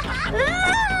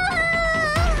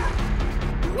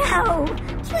 No!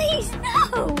 Please,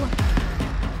 no!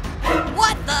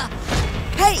 What the?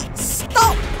 Hey,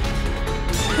 stop!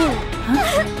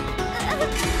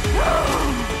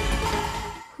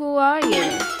 Who are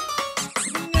you?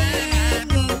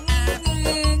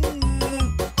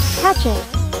 Catch it.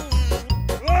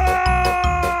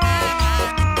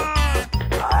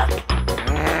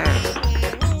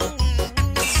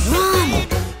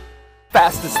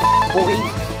 Fastest boy.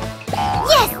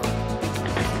 Yes!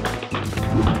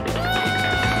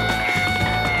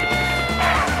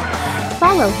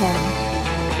 Follow him.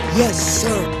 Yes,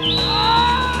 sir.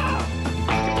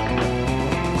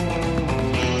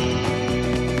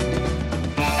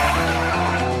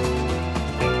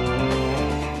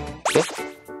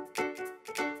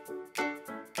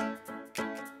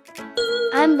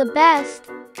 I'm the best.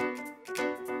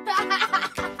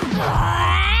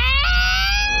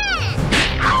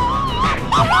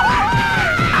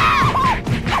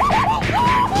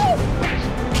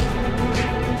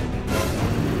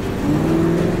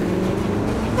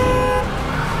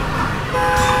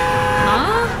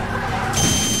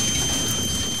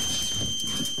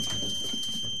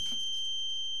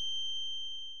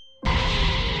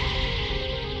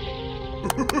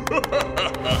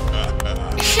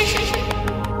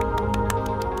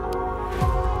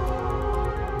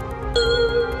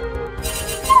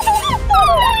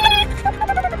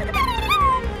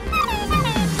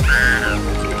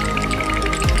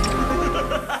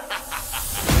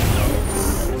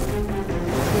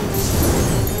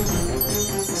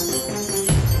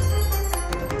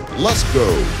 Let's go.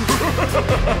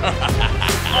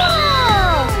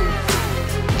 Whoa!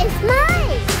 It's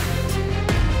mine!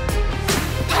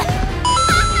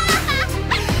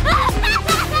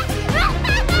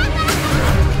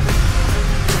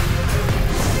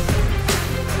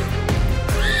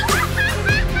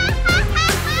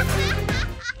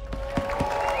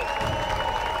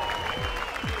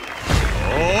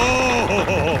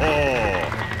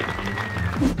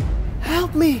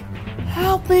 Help me!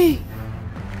 Help me!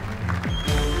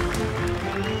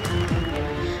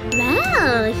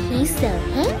 Wow, he's so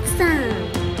handsome.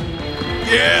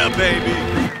 Yeah, baby!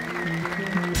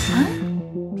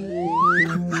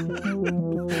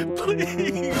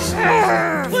 Please!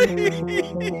 Please!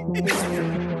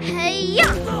 Hey-ya!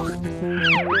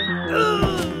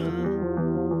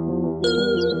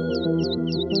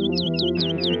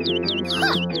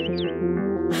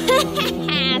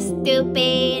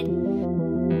 Stupid.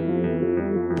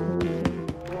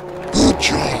 Good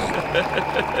job.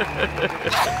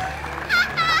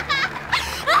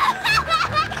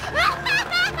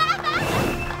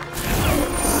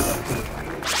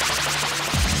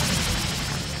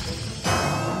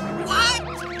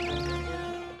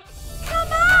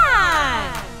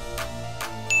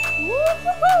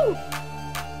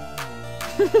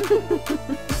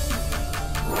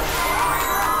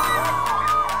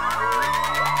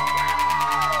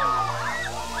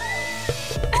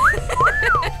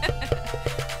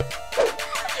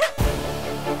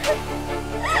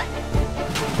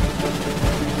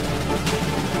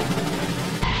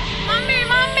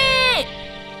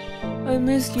 I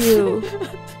missed you.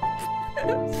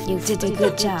 You did a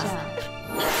good job.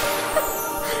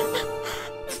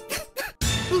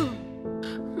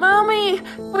 Mommy,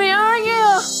 where are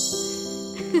you?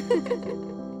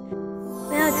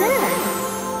 Well done.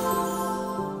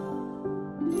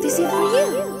 This is for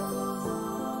you.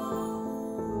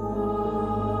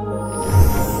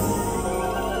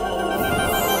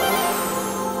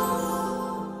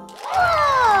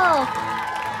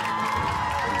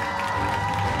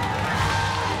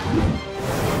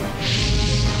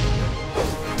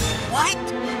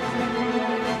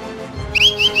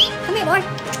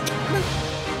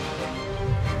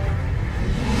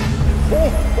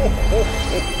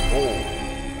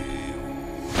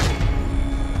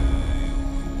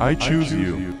 I choose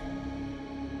you.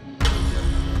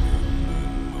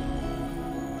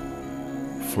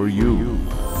 For you.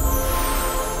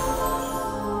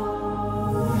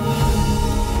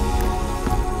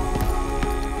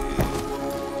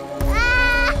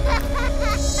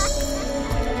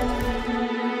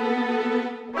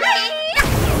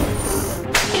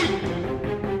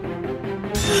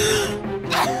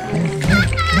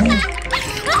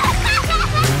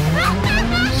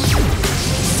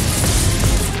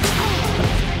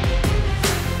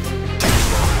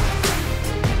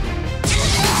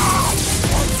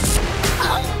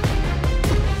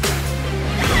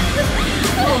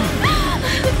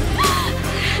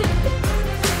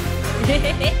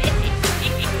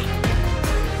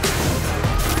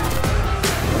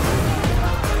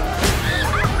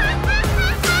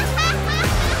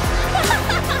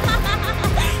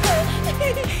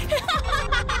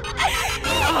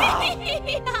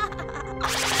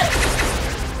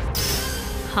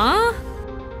 Huh?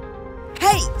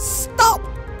 Hey, stop!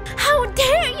 How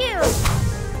dare you!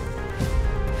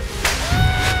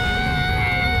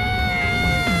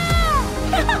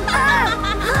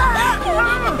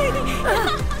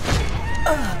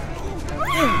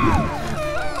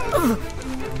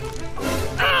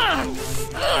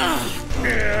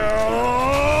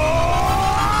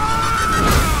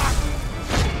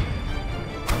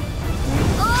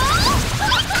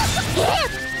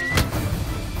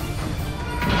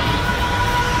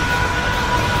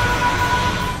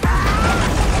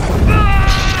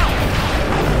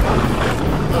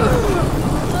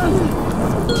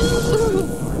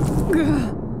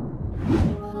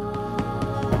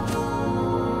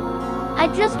 I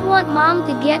just want Mom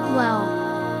to get well.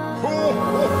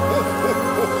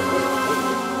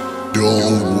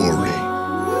 Don't worry.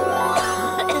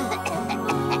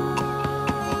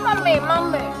 Mommy.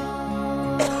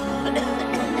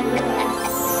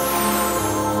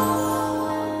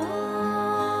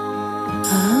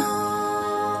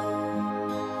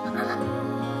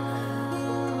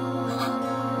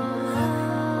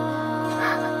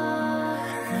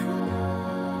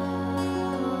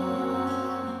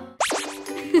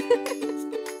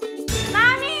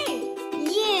 Mommy!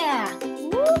 Yeah!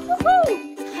 Woo-hoo-hoo!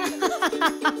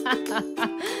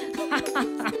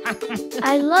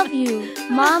 I love you,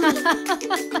 Mommy.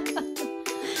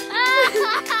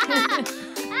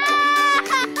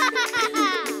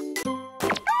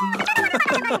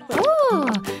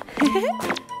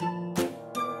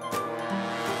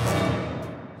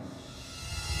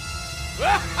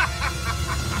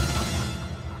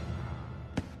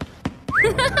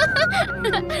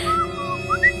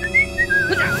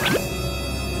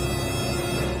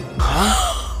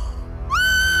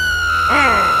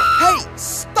 Hey,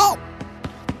 stop!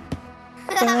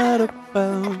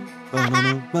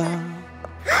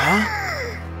 Huh?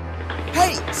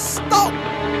 Hey, stop!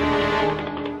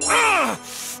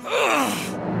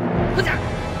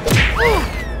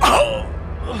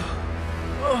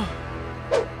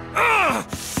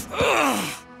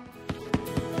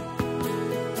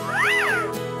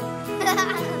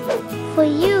 For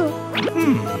you.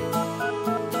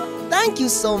 Thank you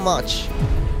so much.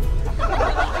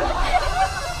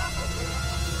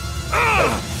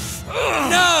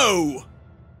 No!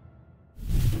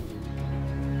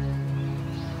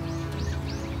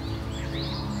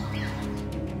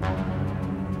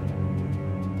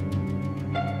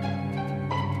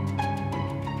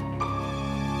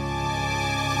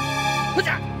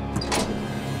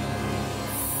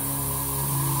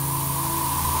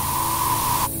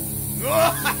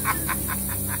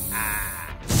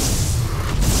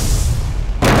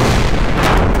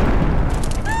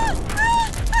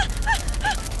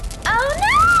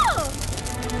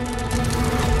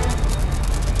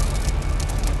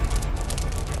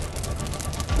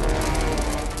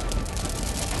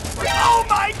 Oh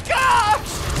my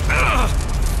gosh!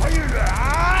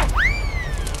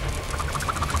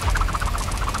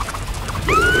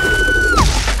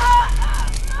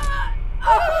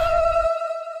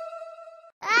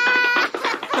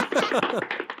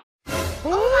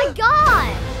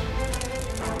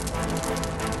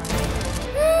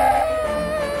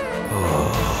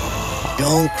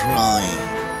 Don't cry.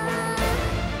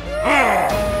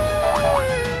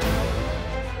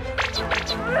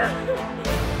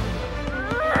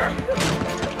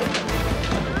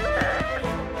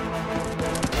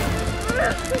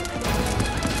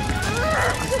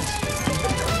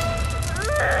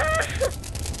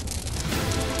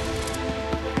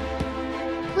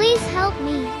 Please help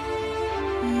me.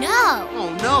 No. Oh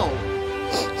no.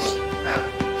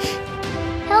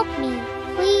 Help me,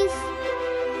 please.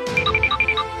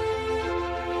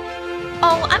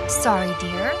 Oh, I'm sorry,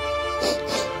 dear.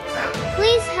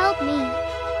 Please help me.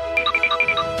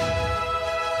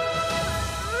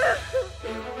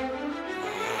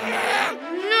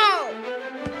 No.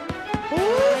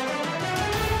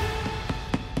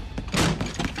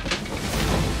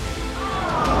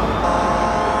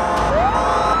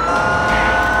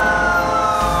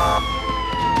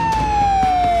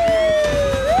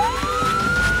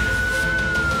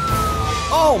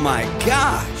 Oh my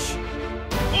gosh.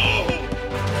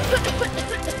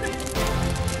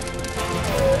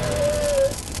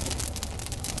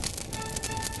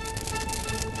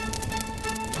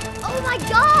 Oh my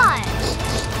God!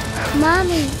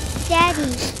 Mommy,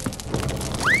 Daddy.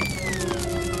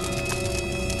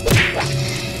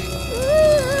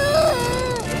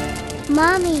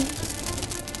 Mommy.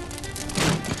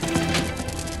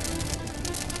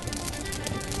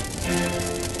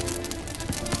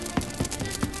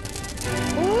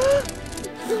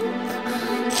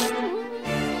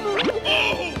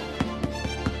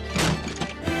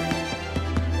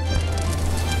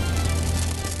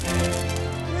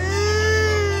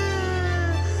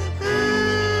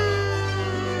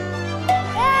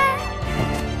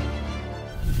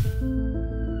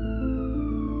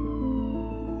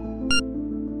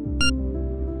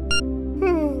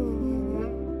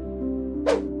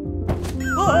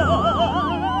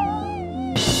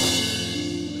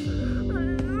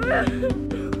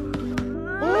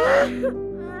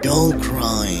 Don't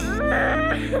cry.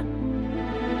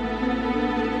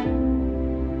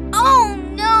 Oh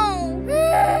no!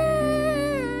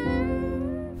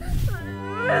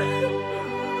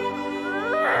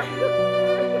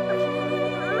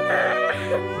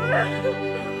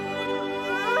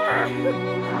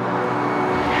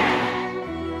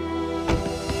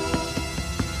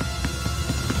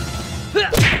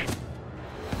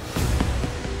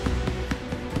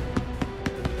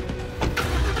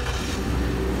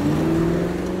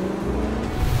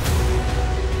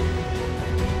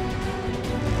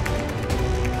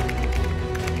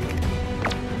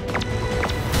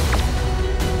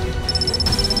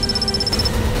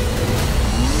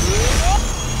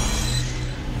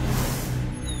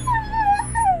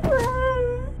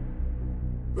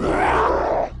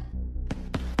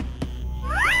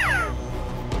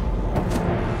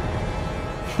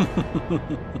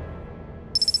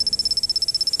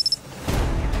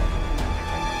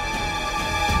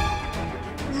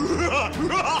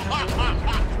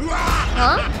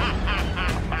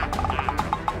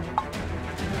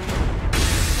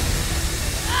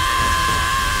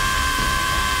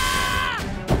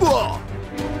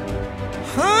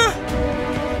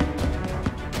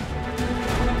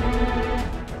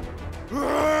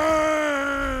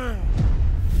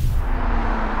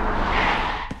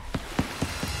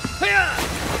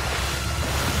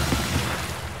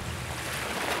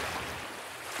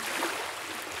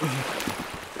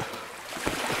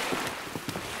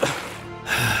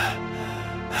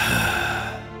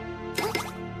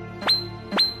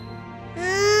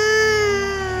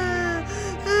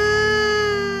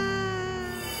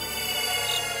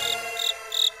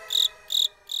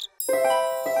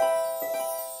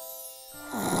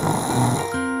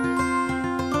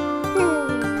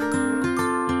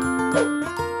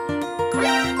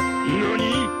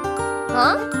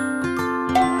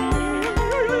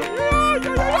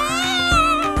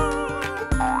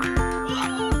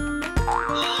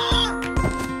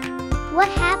 What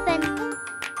happened?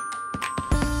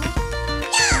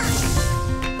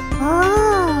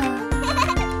 Oh.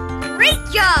 Great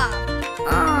job!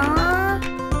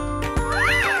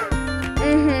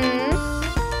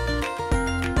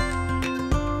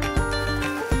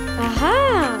 Aha!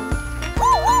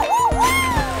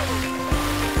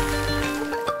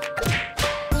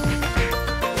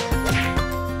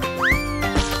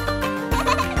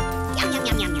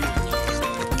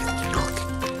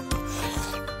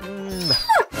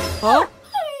 Huh?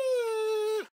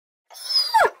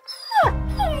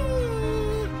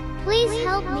 Please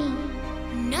help me.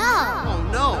 No. Oh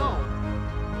no.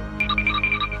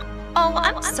 Oh,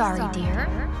 I'm sorry, dear.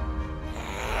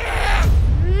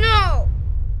 No.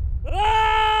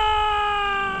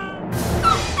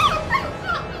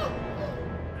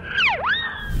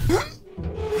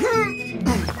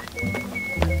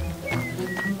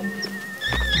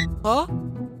 Huh?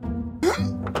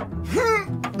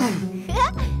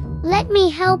 Let me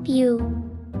help you.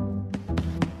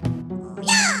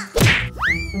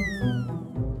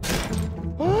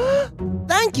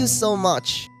 Thank you so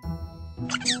much.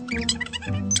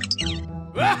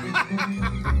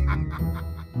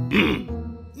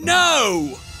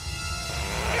 No!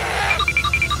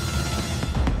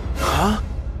 Huh?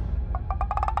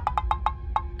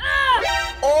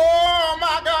 Oh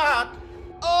my God!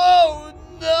 Oh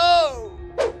no!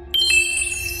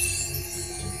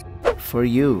 For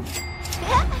you.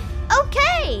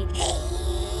 Okay.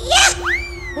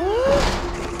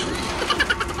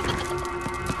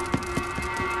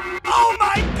 Oh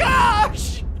my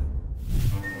gosh!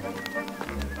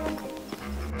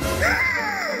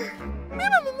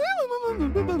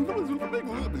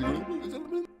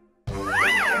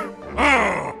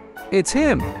 It's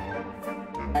him.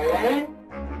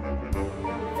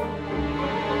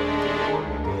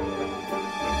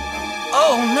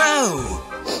 Oh no!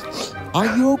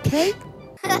 Are you okay?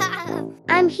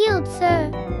 I'm healed,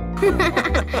 sir.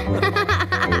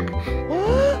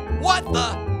 What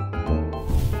the?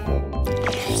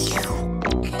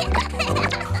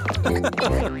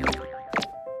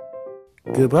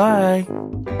 Goodbye.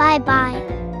 Bye-bye.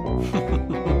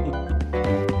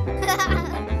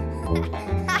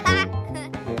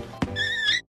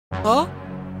 Huh?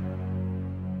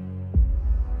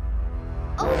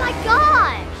 Oh my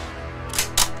gosh!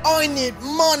 I need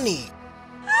money!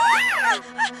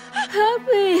 Help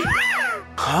me!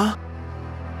 Huh?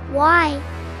 Why?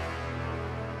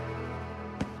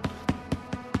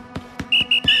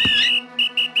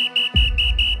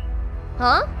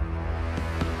 Huh?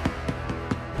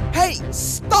 Hey,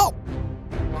 stop!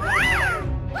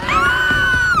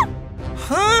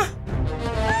 Huh?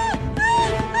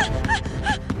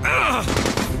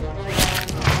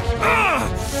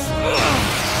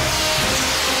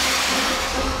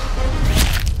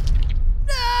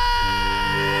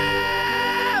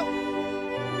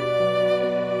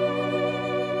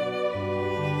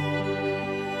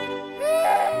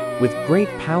 With great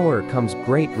power comes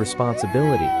great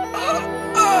responsibility.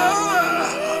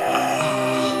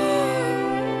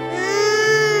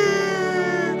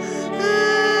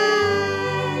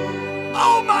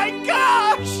 Oh my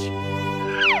gosh!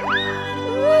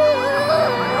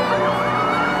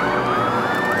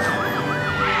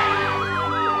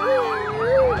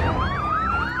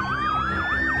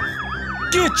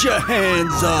 Get your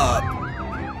hands up!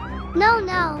 No,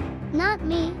 no, not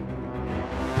me.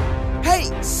 Hey,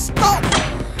 stop!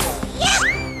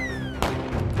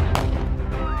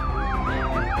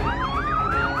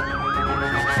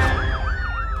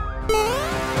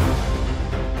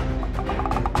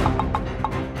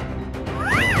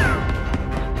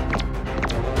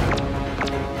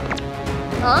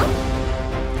 Huh?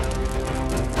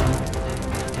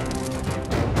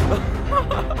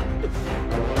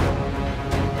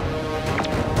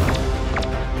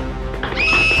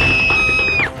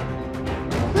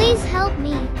 Please help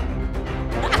me.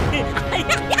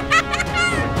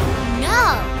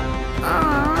 No!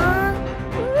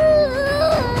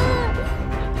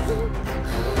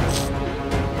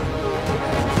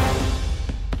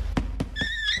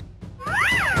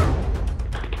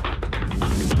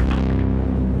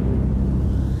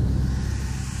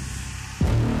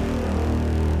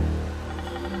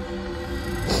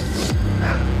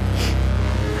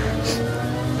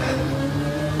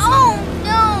 Oh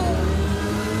no!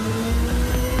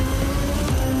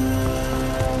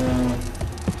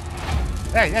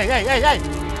 Hey, hey, hey, hey, hey!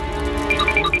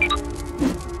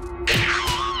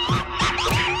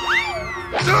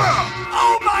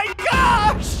 Oh my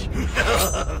gosh!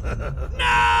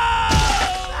 No!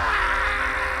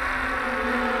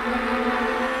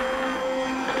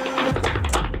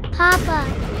 Papa.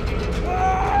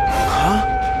 Huh?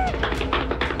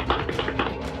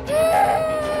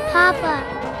 Papa.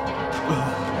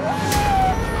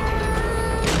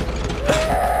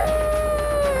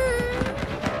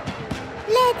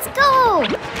 Let's go!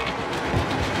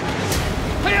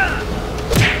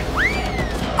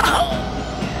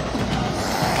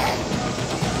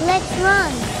 Let's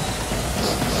run.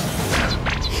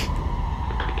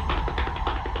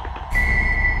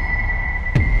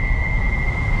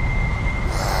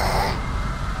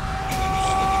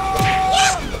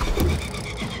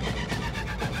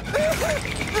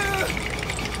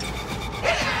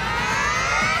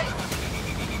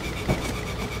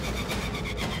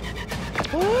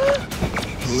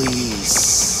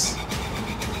 Please.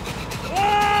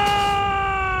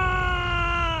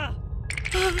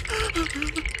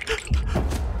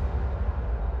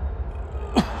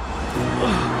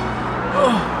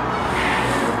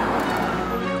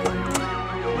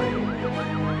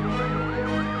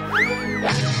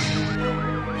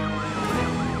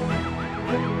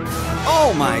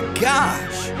 Oh my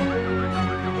gosh!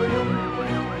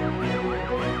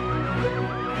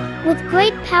 With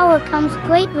great power comes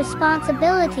great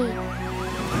responsibility.